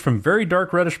range from very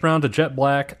dark reddish brown to jet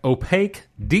black, opaque,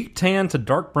 deep tan to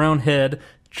dark brown head,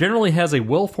 generally has a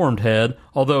well-formed head,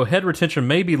 although head retention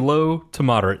may be low to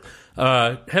moderate.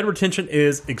 Head retention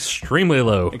is extremely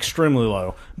low. Extremely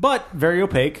low. But very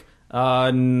opaque.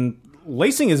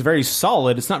 Lacing is very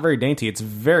solid. It's not very dainty. It's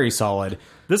very solid.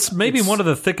 This may be one of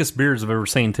the thickest beers I've ever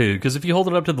seen, too, because if you hold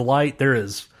it up to the light, there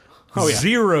is...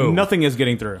 zero. Nothing is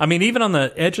getting through. I mean, even on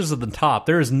the edges of the top,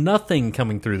 there is nothing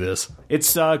coming through this.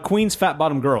 It's Queen's fat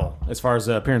bottom girl as far as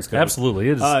appearance goes. Absolutely,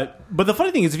 it is. But the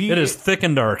funny thing is, it is thick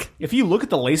and dark. If you look at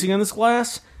the lacing on this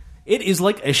glass, it is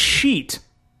like a sheet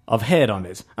of head on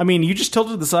it. I mean, you just tilt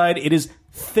it to the side. It is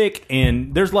thick,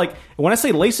 and there's like, when I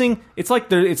say lacing, it's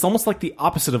like it's almost like the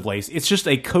opposite of lace. It's just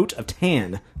a coat of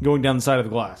tan going down the side of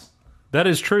the glass. That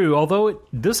is true, although it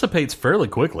dissipates fairly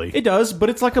quickly. It does, but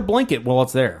it's like a blanket while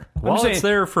it's there. While it's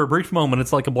there for a brief moment,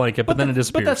 it's like a blanket, but then it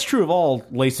disappears. But that's true of all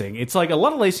lacing. It's like a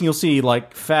lot of lacing, you'll see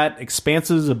like fat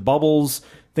expanses of bubbles,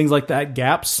 things like that,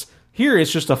 gaps. Here,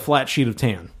 it's just a flat sheet of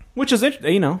tan, which is,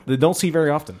 they don't see very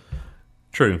often.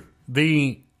 True.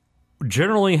 The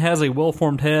generally has a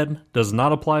well-formed head, does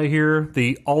not apply here.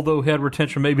 The although head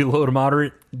retention may be low to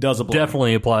moderate, does apply.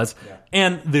 Definitely applies. Yeah.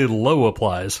 And the low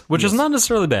applies, which is not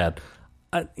necessarily bad.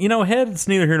 Head's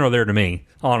neither here nor there to me,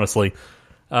 honestly.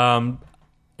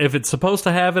 If it's supposed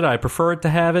to have it, I prefer it to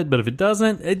have it, but if it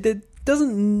doesn't, it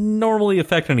doesn't normally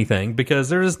affect anything because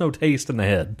there is no taste in the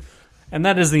head. And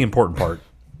that is the important part.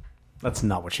 That's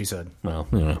not what she said. Well,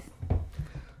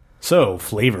 So,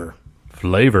 flavor.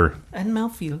 And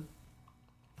mouthfeel.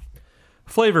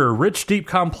 Flavor, rich, deep,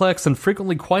 complex, and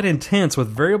frequently quite intense with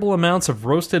variable amounts of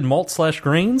roasted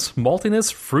malt/grains,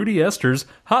 maltiness, fruity esters,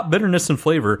 hot bitterness and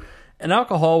flavor, and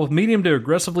alcohol with medium to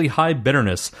aggressively high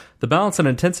bitterness. The balance and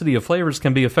intensity of flavors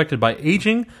can be affected by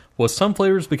aging, with some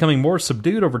flavors becoming more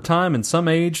subdued over time and some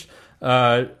aged.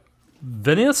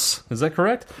 Vinous, is that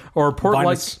correct? Or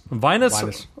port-like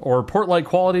vinous, or port-like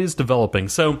qualities developing.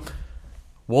 So,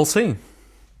 we'll see.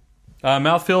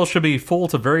 Mouthfeel should be full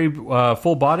to very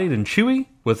full-bodied and chewy,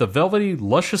 with a velvety,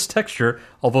 luscious texture,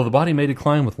 although the body may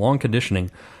decline with long conditioning.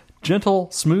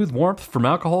 Gentle, smooth warmth from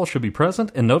alcohol should be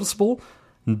present and noticeable,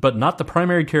 but not the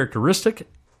primary characteristic.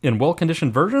 In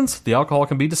well-conditioned versions, the alcohol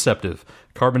can be deceptive.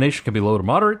 Carbonation can be low to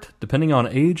moderate, depending on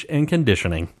age and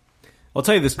conditioning. I'll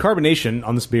tell you, this carbonation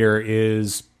on this beer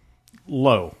is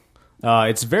low.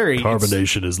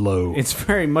 Carbonation is low. It's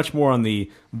very much more on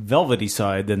the velvety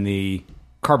side than the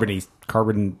carbonating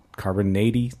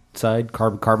side.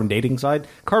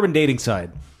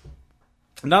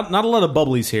 Not a lot of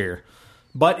bubblies here.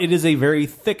 But it is a very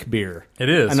thick beer. It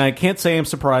is. And I can't say I'm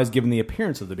surprised given the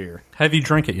appearance of the beer. Have you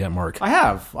drank it yet, Mark? I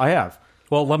have.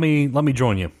 Well, let me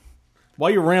join you.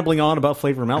 While you're rambling on about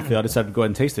flavor and mouthfeel, I decided to go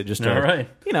ahead and taste it just to, all right.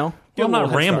 Well, I'm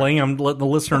not rambling. I'm letting the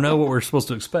listener know what we're supposed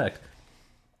to expect.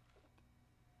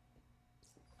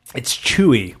 It's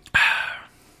chewy.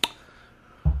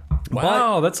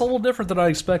 Wow, that's a little different than I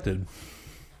expected.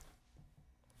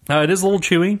 It is a little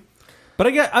chewy.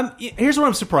 But here's what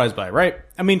I'm surprised by, right?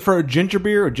 I mean, for a ginger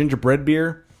beer or gingerbread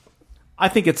beer, I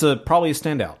think it's probably a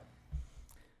standout.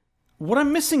 What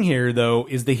I'm missing here, though,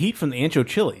 is the heat from the ancho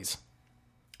chilies.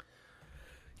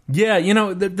 Yeah,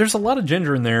 there's a lot of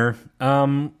ginger in there.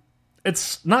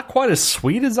 It's not quite as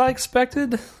sweet as I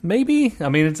expected, maybe. I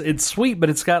mean, it's sweet, but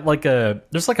it's got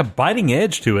there's like a biting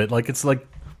edge to it.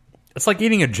 It's like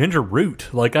eating a ginger root.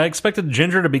 Like, I expected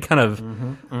ginger to be kind of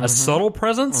a subtle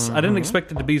presence. I didn't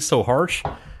expect it to be so harsh.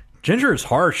 Ginger is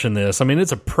harsh in this. I mean,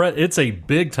 it's a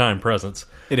big time presence.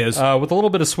 It is. With a little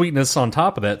bit of sweetness on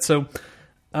top of that. So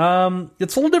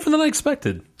it's a little different than I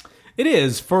expected. It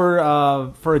is. For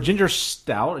a ginger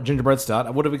stout, a gingerbread stout, I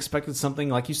would have expected something,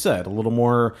 like you said, a little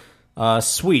more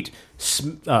sweet.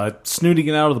 Snooting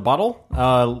it out of the bottle,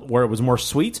 where it was more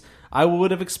sweet, I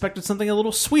would have expected something a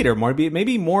little sweeter,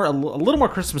 maybe more a little more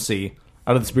Christmassy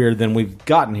out of this beer than we've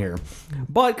gotten here.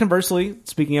 But conversely,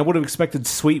 speaking, I would have expected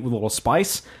sweet with a little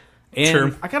spice. And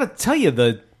sure. I gotta tell you,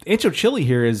 the ancho chili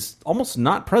here is almost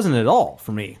not present at all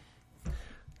for me.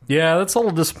 Yeah, that's a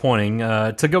little disappointing.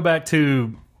 To go back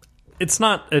to, it's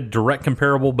not a direct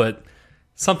comparable, but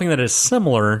something that is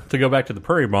similar, to go back to the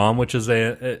Prairie Bomb, which is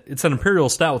it's an imperial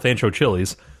stout with ancho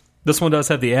chilies. This one does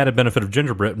have the added benefit of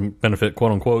gingerbread, benefit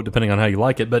quote unquote, depending on how you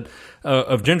like it, but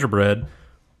of gingerbread.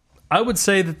 I would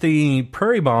say that the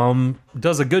Prairie Bomb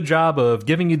does a good job of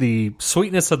giving you the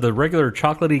sweetness of the regular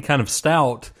chocolatey kind of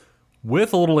stout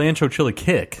with a little ancho chili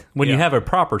kick when you have a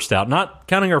proper stout. Not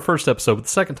counting our first episode, but the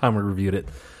second time we reviewed it.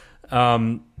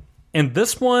 And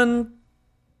this one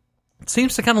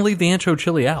seems to kind of leave the ancho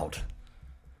chili out.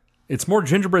 It's more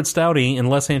gingerbread stouty and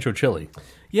less ancho chili.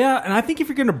 Yeah, and I think if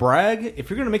you're going to brag, if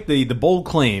you're going to make the bold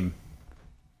claim,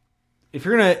 if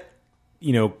you're going to,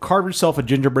 carve yourself a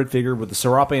gingerbread figure with the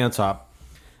sriracha on top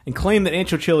and claim that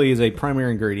ancho chili is a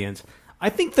primary ingredient, I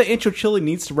think the ancho chili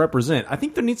needs to represent. I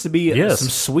think there needs to be some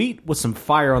sweet with some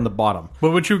fire on the bottom.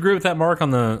 But would you agree with that, Mark, on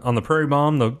the Prairie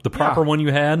Bomb, the proper one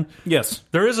you had? Yes.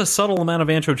 There is a subtle amount of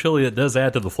ancho chili that does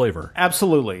add to the flavor.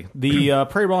 Absolutely. The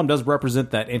Prairie Bomb does represent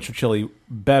that ancho chili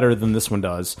better than this one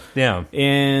does. Yeah.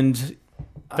 And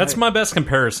that's my best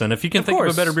comparison. If you can think of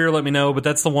a better beer, let me know, but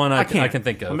that's the one I can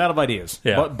think of. I'm out of ideas.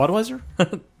 Yeah. Budweiser?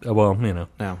 Well,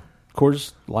 No.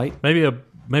 Coors Light? Maybe a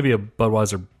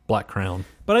Budweiser Black Crown.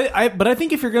 But I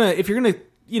think if you're gonna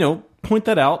point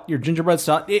that out, your gingerbread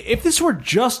stout, if this were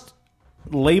just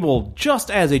labeled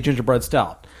just as a gingerbread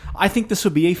stout, I think this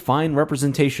would be a fine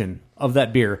representation of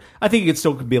that beer. I think it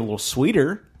still could be a little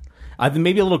sweeter,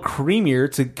 maybe a little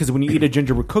creamier, because when you eat a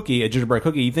gingerbread cookie,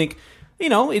 you think,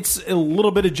 it's a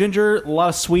little bit of ginger, a lot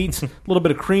of sweet, a little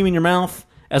bit of cream in your mouth,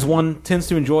 as one tends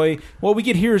to enjoy. What we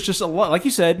get here is just a lot, like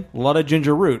you said, a lot of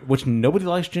ginger root, which nobody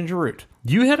likes ginger root.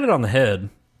 You hit it on the head.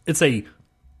 It's a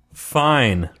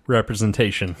fine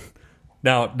representation.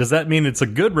 Now, does that mean it's a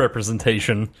good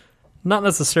representation? Not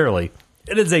necessarily.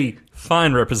 It is a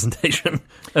fine representation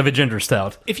of a ginger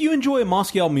stout. If you enjoy a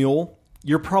Moscow Mule,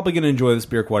 you're probably going to enjoy this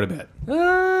beer quite a bit.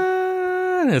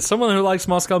 As someone who likes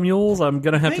Moscow Mules, I'm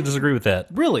going to have to disagree with that.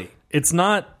 Really? It's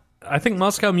not... I think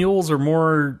Moscow Mules are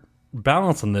more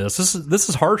balanced than this. This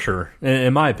is harsher,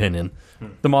 in my opinion,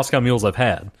 the Moscow Mules I've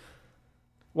had.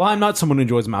 Well, I'm not someone who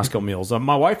enjoys Moscow Mules.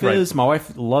 My wife is. My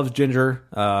wife loves ginger.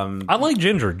 I like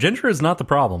ginger. Ginger is not the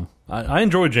problem. I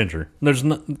enjoy ginger. There's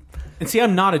no... And see,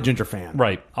 I'm not a ginger fan.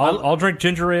 Right. I'll drink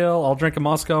ginger ale. I'll drink a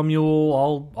Moscow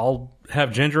Mule. I'll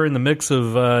have ginger in the mix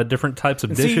of different types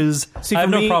of dishes. See, I have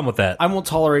for no me, problem with that. I won't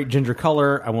tolerate ginger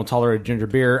color. I won't tolerate ginger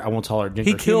beer. I won't tolerate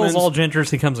ginger He kills humans. all gingers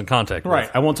he comes in contact with.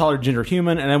 Right. I won't tolerate ginger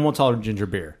human, and I won't tolerate ginger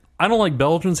beer. I don't like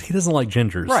Belgians. He doesn't like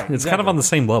gingers. Right. It's kind of on the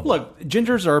same level. Look,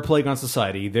 gingers are a plague on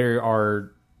society.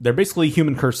 They're basically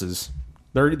human curses.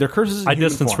 They're curses in I human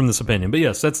distance form. from this opinion, but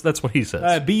yes, that's what he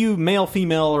says. Be you male,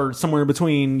 female, or somewhere in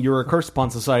between, you're a curse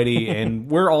upon society, and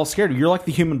we're all scared of you. You're like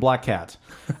the human black cat.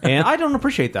 And I don't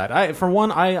appreciate that. I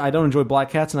don't enjoy black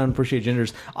cats, and I don't appreciate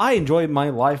gingers. I enjoy my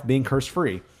life being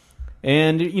curse-free.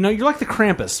 And, you're like the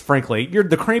Krampus, frankly. You're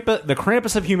the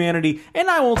Krampus of humanity, and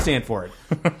I won't stand for it.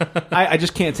 I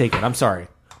just can't take it. I'm sorry.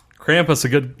 Krampus,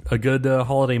 a good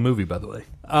holiday movie, by the way.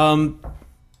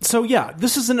 So yeah,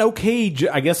 this is an okay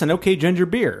ginger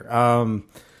beer.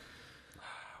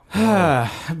 But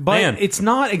it's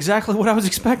not exactly what I was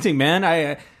expecting,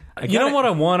 man. You know what I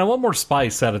want? I want more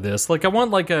spice out of this. Like I want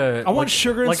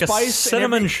sugar and spice, a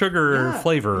cinnamon sugar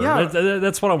flavor. Yeah.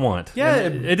 That's what I want. Yeah,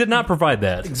 it did not provide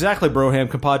that. Exactly,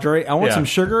 Broham compadre. I want some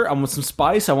sugar. I want some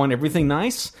spice. I want everything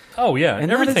nice. Oh yeah,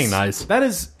 and everything nice. That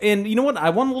is, and you know what?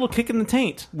 I want a little kick in the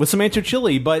taint with some ancho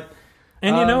chili, but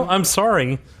I'm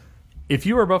sorry. If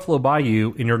you are Buffalo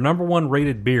Bayou and your number one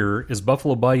rated beer is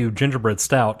Buffalo Bayou Gingerbread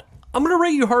Stout, I'm going to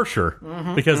rate you harsher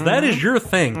because that is your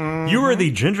thing. You are the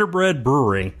gingerbread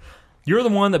brewery. You're the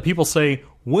one that people say,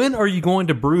 when are you going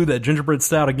to brew that gingerbread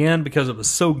stout again? Because it was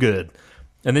so good.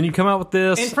 And then you come out with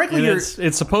this, And frankly,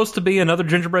 it's supposed to be another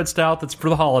gingerbread stout that's for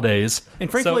the holidays. And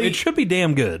frankly, so it should be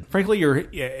damn good. Frankly,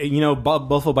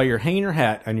 Buffalo, by your hanging your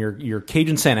hat on your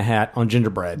Cajun Santa hat on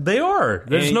gingerbread. They are.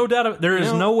 There's no doubt. There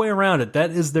is no way around it.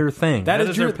 That is their thing. That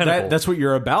is their pinnacle. That's what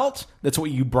you're about. That's what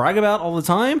you brag about all the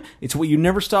time. It's what you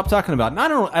never stop talking about. And I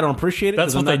don't appreciate it.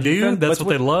 That's what they do. That's what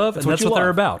they love. And that's what they're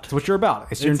about. It's what you're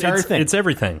about. It's your entire thing. It's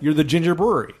everything. You're the ginger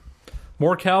brewery.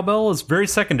 More Cowbell is very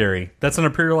secondary. That's an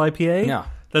Imperial IPA. Yeah.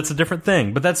 That's a different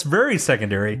thing, but that's very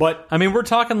secondary. But I mean, we're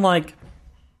talking like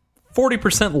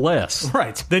 40% less,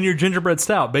 right, than your gingerbread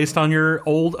stout based on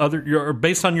your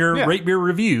based on your rate beer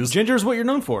reviews. Ginger is what you're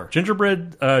known for.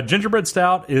 Gingerbread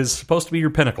stout is supposed to be your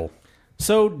pinnacle.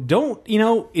 So don't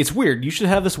it's weird. You should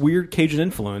have this weird Cajun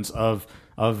influence of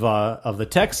the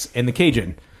Tex and the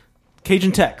Cajun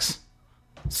Tex,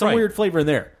 some weird flavor in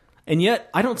there, and yet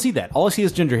I don't see that. All I see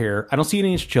is ginger here. I don't see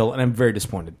any chill, and I'm very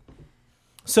disappointed.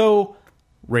 So.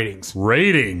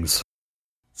 Ratings.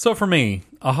 So for me,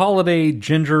 a holiday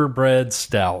gingerbread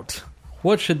stout.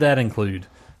 What should that include?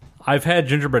 I've had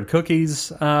gingerbread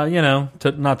cookies, not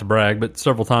to brag, but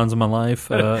several times in my life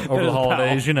over the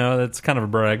holidays. That's kind of a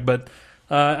brag, but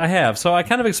I have. So I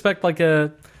kind of expect like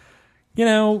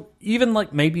even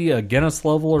like maybe a Guinness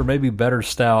level or maybe better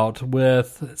stout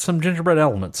with some gingerbread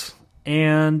elements.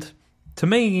 And to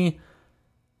me,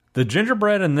 the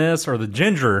gingerbread in this, or the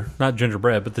ginger, not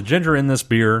gingerbread, but the ginger in this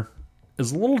beer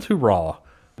is a little too raw.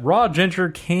 Raw ginger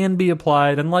can be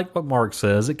applied, and like what Mark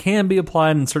says, it can be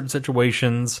applied in certain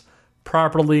situations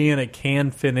properly, and it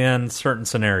can fit in certain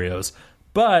scenarios.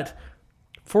 But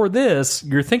for this,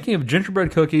 you're thinking of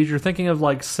gingerbread cookies, you're thinking of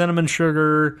like cinnamon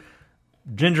sugar,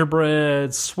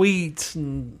 gingerbread, sweet,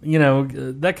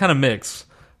 that kind of mix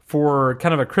for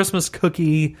kind of a Christmas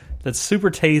cookie that's super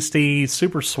tasty,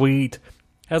 super sweet,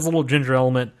 has a little ginger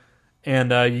element,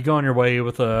 and you go on your way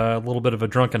with a little bit of a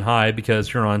drunken high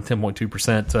because you're on 10.2%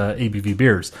 ABV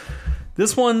beers.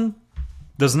 This one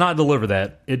does not deliver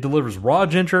that. It delivers raw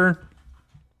ginger.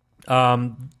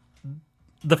 The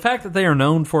fact that they are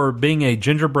known for being a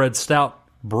gingerbread stout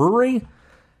brewery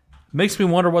makes me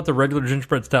wonder what the regular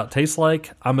gingerbread stout tastes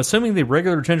like. I'm assuming the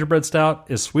regular gingerbread stout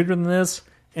is sweeter than this,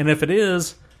 and if it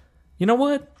is, you know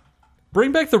what?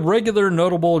 Bring back the regular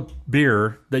notable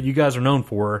beer that you guys are known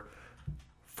for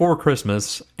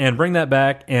Christmas, and bring that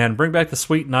back, and bring back the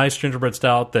sweet, nice gingerbread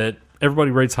stout that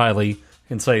everybody rates highly,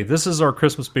 and say, this is our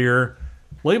Christmas beer.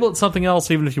 Label it something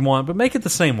else even if you want, but make it the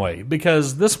same way,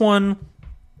 because this one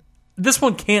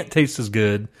can't taste as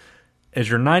good as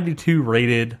your 92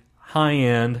 rated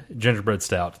high-end gingerbread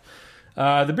stout.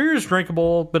 The beer is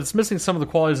drinkable, but it's missing some of the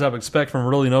qualities I would expect from a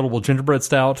really notable gingerbread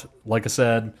stout. Like I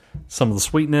said, some of the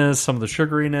sweetness, some of the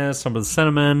sugariness, some of the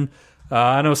cinnamon.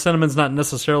 I know cinnamon's not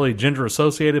necessarily ginger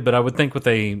associated, but I would think with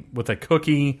a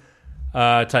cookie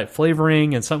type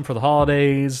flavoring and something for the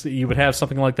holidays, you would have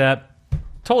something like that.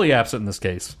 Totally absent in this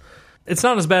case. It's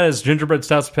not as bad as gingerbread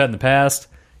stouts we've had in the past.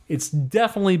 It's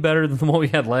definitely better than the one we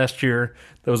had last year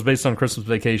that was based on Christmas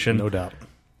Vacation. No doubt.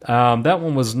 That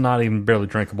one was not even barely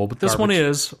drinkable, but this one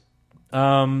is.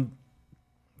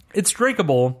 It's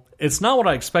drinkable. It's not what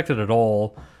I expected at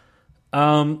all.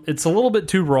 It's a little bit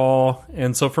too raw,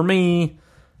 and so for me,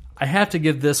 I have to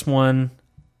give this one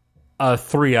a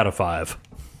 3 out of 5.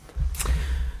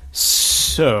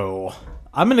 So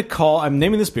I'm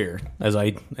naming this beer, as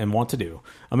I am wont to do.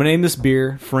 I'm going to name this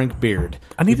beer Frank Beard.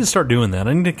 I need to start doing that.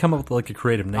 I need to come up with like a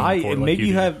creative name for it. Maybe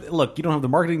you have. Look, you don't have the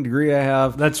marketing degree I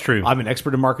have. That's true. I'm an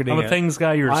expert in marketing. I'm a things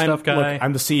guy. You're a stuff guy. Look,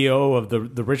 I'm the CEO of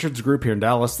the Richards Group here in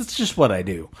Dallas. That's just what I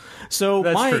do. So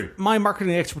my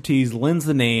marketing expertise lends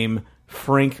the name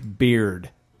Frank Beard,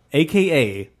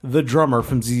 a.k.a. the drummer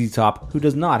from ZZ Top, who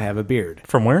does not have a beard.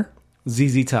 From where?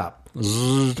 ZZ Top.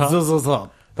 ZZ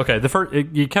Top. Okay,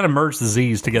 you kind of merged the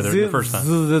Z's together the first time.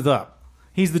 ZZ Top.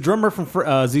 He's the drummer from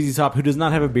ZZ Top who does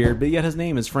not have a beard, but yet his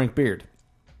name is Frank Beard.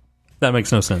 That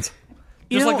makes no sense.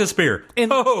 Just like this beer.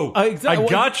 I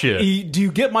got you. Do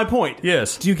you get my point?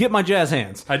 Yes. Do you get my jazz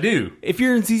hands? I do. If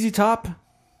you're in ZZ Top,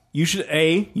 you should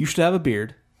have a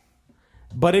beard.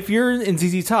 But if you're in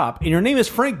ZZ Top and your name is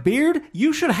Frank Beard,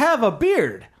 you should have a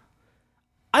beard.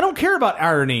 I don't care about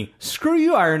irony. Screw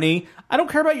you, irony. I don't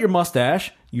care about your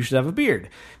mustache. You should have a beard.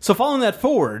 So following that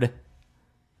forward,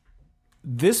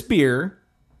 this beer,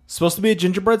 supposed to be a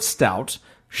gingerbread stout,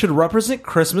 should represent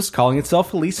Christmas, calling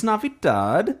itself Feliz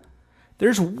Navidad.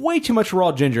 There's way too much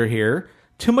raw ginger here.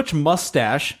 Too much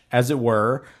mustache, as it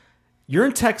were. You're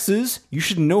in Texas. You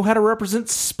should know how to represent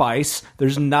spice.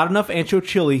 There's not enough ancho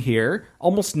chili here.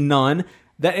 Almost none.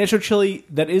 That ancho chili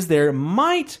that is there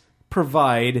might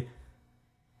provide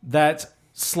that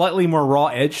slightly more raw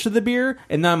edge to the beer,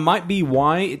 and that might be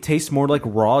why it tastes more like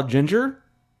raw ginger.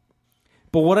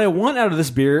 But what I want out of this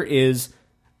beer is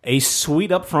a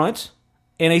sweet up front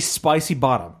and a spicy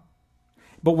bottom.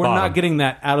 But we're not getting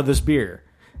that out of this beer.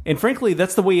 And frankly,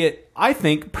 that's the way I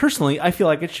feel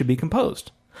like it should be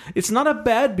composed. It's not a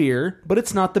bad beer, but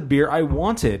it's not the beer I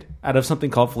wanted out of something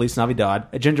called Feliz Navidad,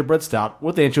 a gingerbread stout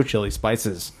with ancho chili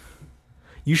spices.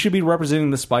 You should be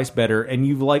representing the spice better, and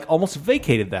you've almost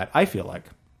vacated that, I feel like.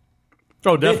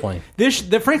 Oh, definitely.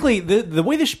 Frankly, the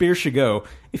way this beer should go,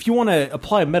 if you want to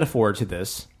apply a metaphor to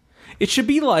this, it should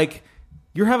be like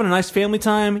you're having a nice family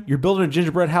time, you're building a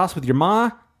gingerbread house with your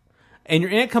ma, and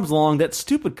your aunt comes along, that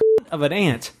stupid of an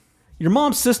aunt, your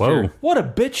mom's sister. Whoa. What a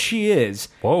bitch she is.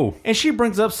 Whoa. And she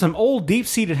brings up some old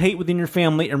deep-seated hate within your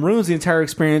family and ruins the entire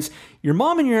experience. Your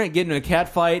mom and your aunt get into a cat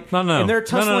fight. No. And they're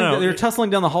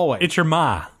tussling down the hallway. It's your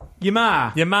ma. Your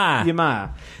ma. Your ma. Your ma.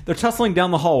 They're tussling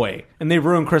down the hallway, and they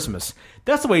ruin Christmas.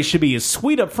 That's the way it should be, is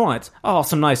sweet up front. Oh,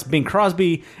 some nice Bing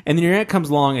Crosby. And then your aunt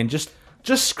comes along and just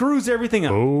screws everything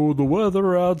up. Oh, the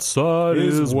weather outside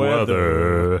is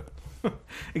weather.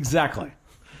 Exactly.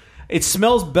 It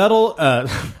smells better.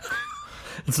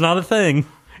 It's not a thing.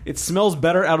 It smells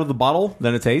better out of the bottle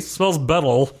than it tastes. It smells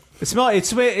better. It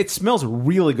smells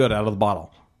really good out of the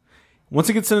bottle. Once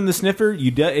it gets in the sniffer,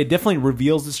 it definitely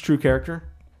reveals its true character.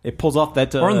 It pulls off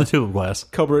that or in the tulip glass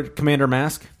Cobra Commander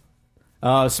mask.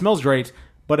 Smells great,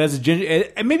 but as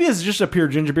maybe as just a pure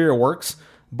ginger beer, it works.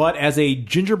 But as a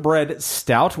gingerbread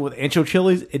stout with ancho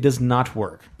chilies, it does not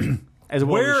work.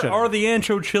 Where are the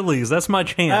ancho chilies? That's my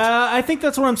chant. I think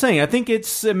that's what I'm saying. I think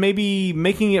it's maybe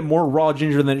making it more raw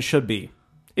ginger than it should be.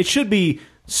 It should be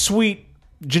sweet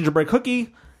gingerbread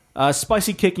cookie,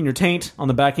 spicy kick in your taint on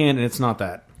the back end, and it's not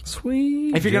that.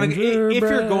 Sweet. If you're going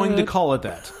to call it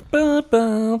that.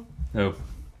 Oh.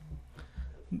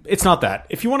 It's not that.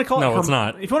 If you want to call it it's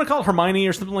not. If you want to call it Hermione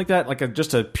or something like that, like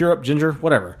just a pure up ginger,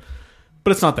 whatever. But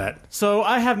it's not that. So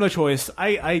I have no choice.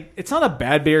 It's not a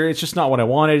bad beer. It's just not what I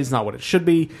wanted. It's not what it should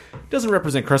be. It doesn't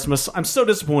represent Christmas. I'm so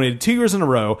disappointed. 2 years in a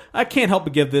row, I can't help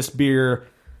but give this beer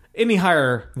any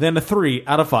higher than a 3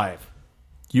 out of 5.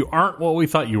 You aren't what we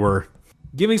thought you were.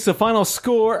 Giving us the final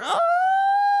score.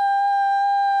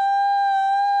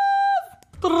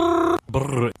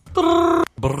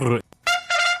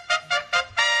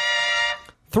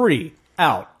 3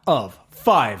 out of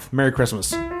 5. Merry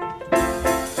Christmas.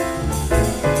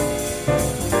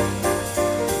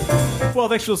 Well,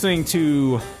 thanks for listening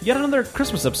to yet another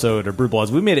Christmas episode of Brew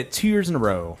Bloods. We made it 2 years in a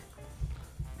row.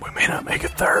 We may not make a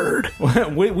third.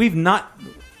 We've not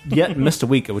yet missed a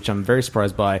week, which I'm very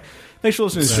surprised by. Thanks for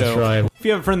listening to the show. Right. If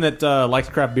you have a friend that likes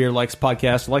craft beer, likes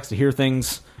podcasts, likes to hear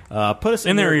things, put us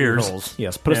in their ears. Holes.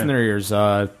 Yes, put us in their ears.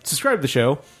 Subscribe to the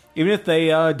show, even if they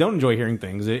don't enjoy hearing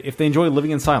things. If they enjoy living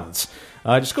in silence,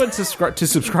 just go ahead and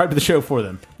subscribe to the show for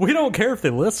them. We don't care if they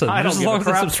listen. As long as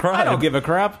they subscribe. I don't give a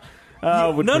crap.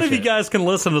 None of you guys can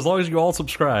listen as long as you all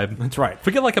subscribe. That's right. If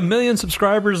we get like 1 million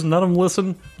subscribers and none of them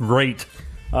listen, great.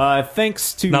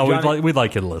 Thanks to Johnny, we'd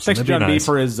like you to listen. Thanks to John B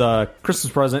for his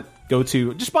Christmas present. Go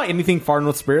to just buy anything Far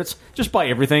North Spirits. Just buy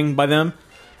everything by them,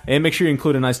 and make sure you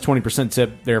include a nice 20%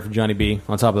 tip there for Johnny B.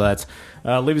 On top of that,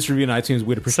 leave us a review on iTunes.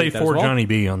 We'd appreciate that. Say for Johnny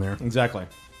B on there. Exactly.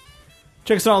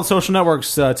 Check us out on the social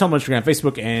networks. Tell them on Instagram,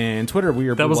 Facebook, and Twitter. We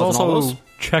are. That was also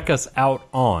check us out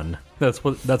on. That's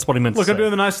what he meant. Look, to say. I'm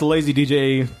doing the nice lazy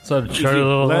DJ.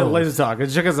 Lazy talk.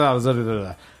 Check us out.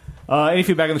 Any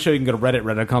feedback on the show, you can go to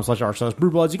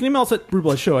reddit.com/r/brewbloods. You can email us at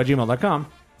brewbloodshow@gmail.com. You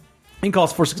can call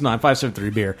us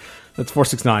 469-573-BEER. That's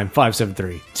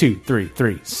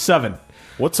 469-573-2337.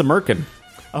 What's a merkin?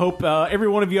 I hope every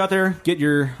one of you out there get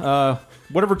your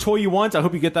whatever toy you want. I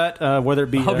hope you get that, whether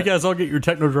it be... I hope you guys all get your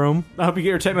Technodrome. I hope you get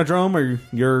your Technodrome or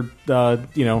your,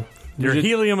 your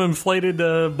helium-inflated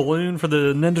balloon for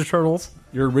the Ninja Turtles.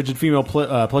 Your rigid female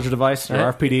pleasure device, or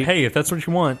RFPD. Hey, if that's what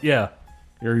you want, yeah.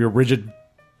 Your rigid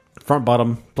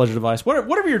front-bottom pleasure device.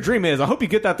 Whatever your dream is, I hope you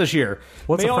get that this year.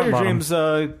 May all your dreams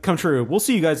come true. We'll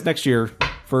see you guys next year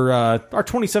for our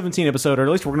 2017 episode, or at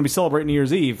least we're going to be celebrating New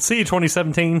Year's Eve. See you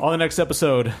 2017. On the next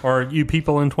episode. Or you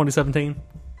people in 2017.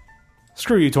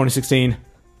 Screw you, 2016.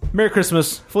 Merry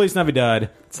Christmas. Feliz Navidad.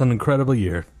 It's an incredible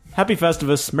year. Happy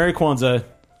Festivus. Merry Kwanzaa.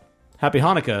 Happy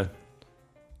Hanukkah.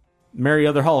 Merry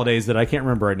other holidays that I can't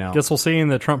remember right now. Guess we'll see you in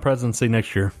the Trump presidency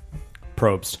next year.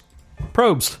 Probes.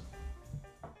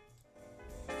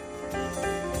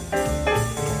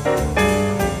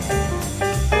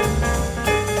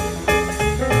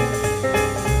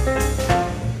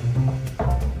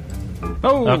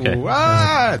 Oh, okay.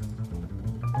 ah!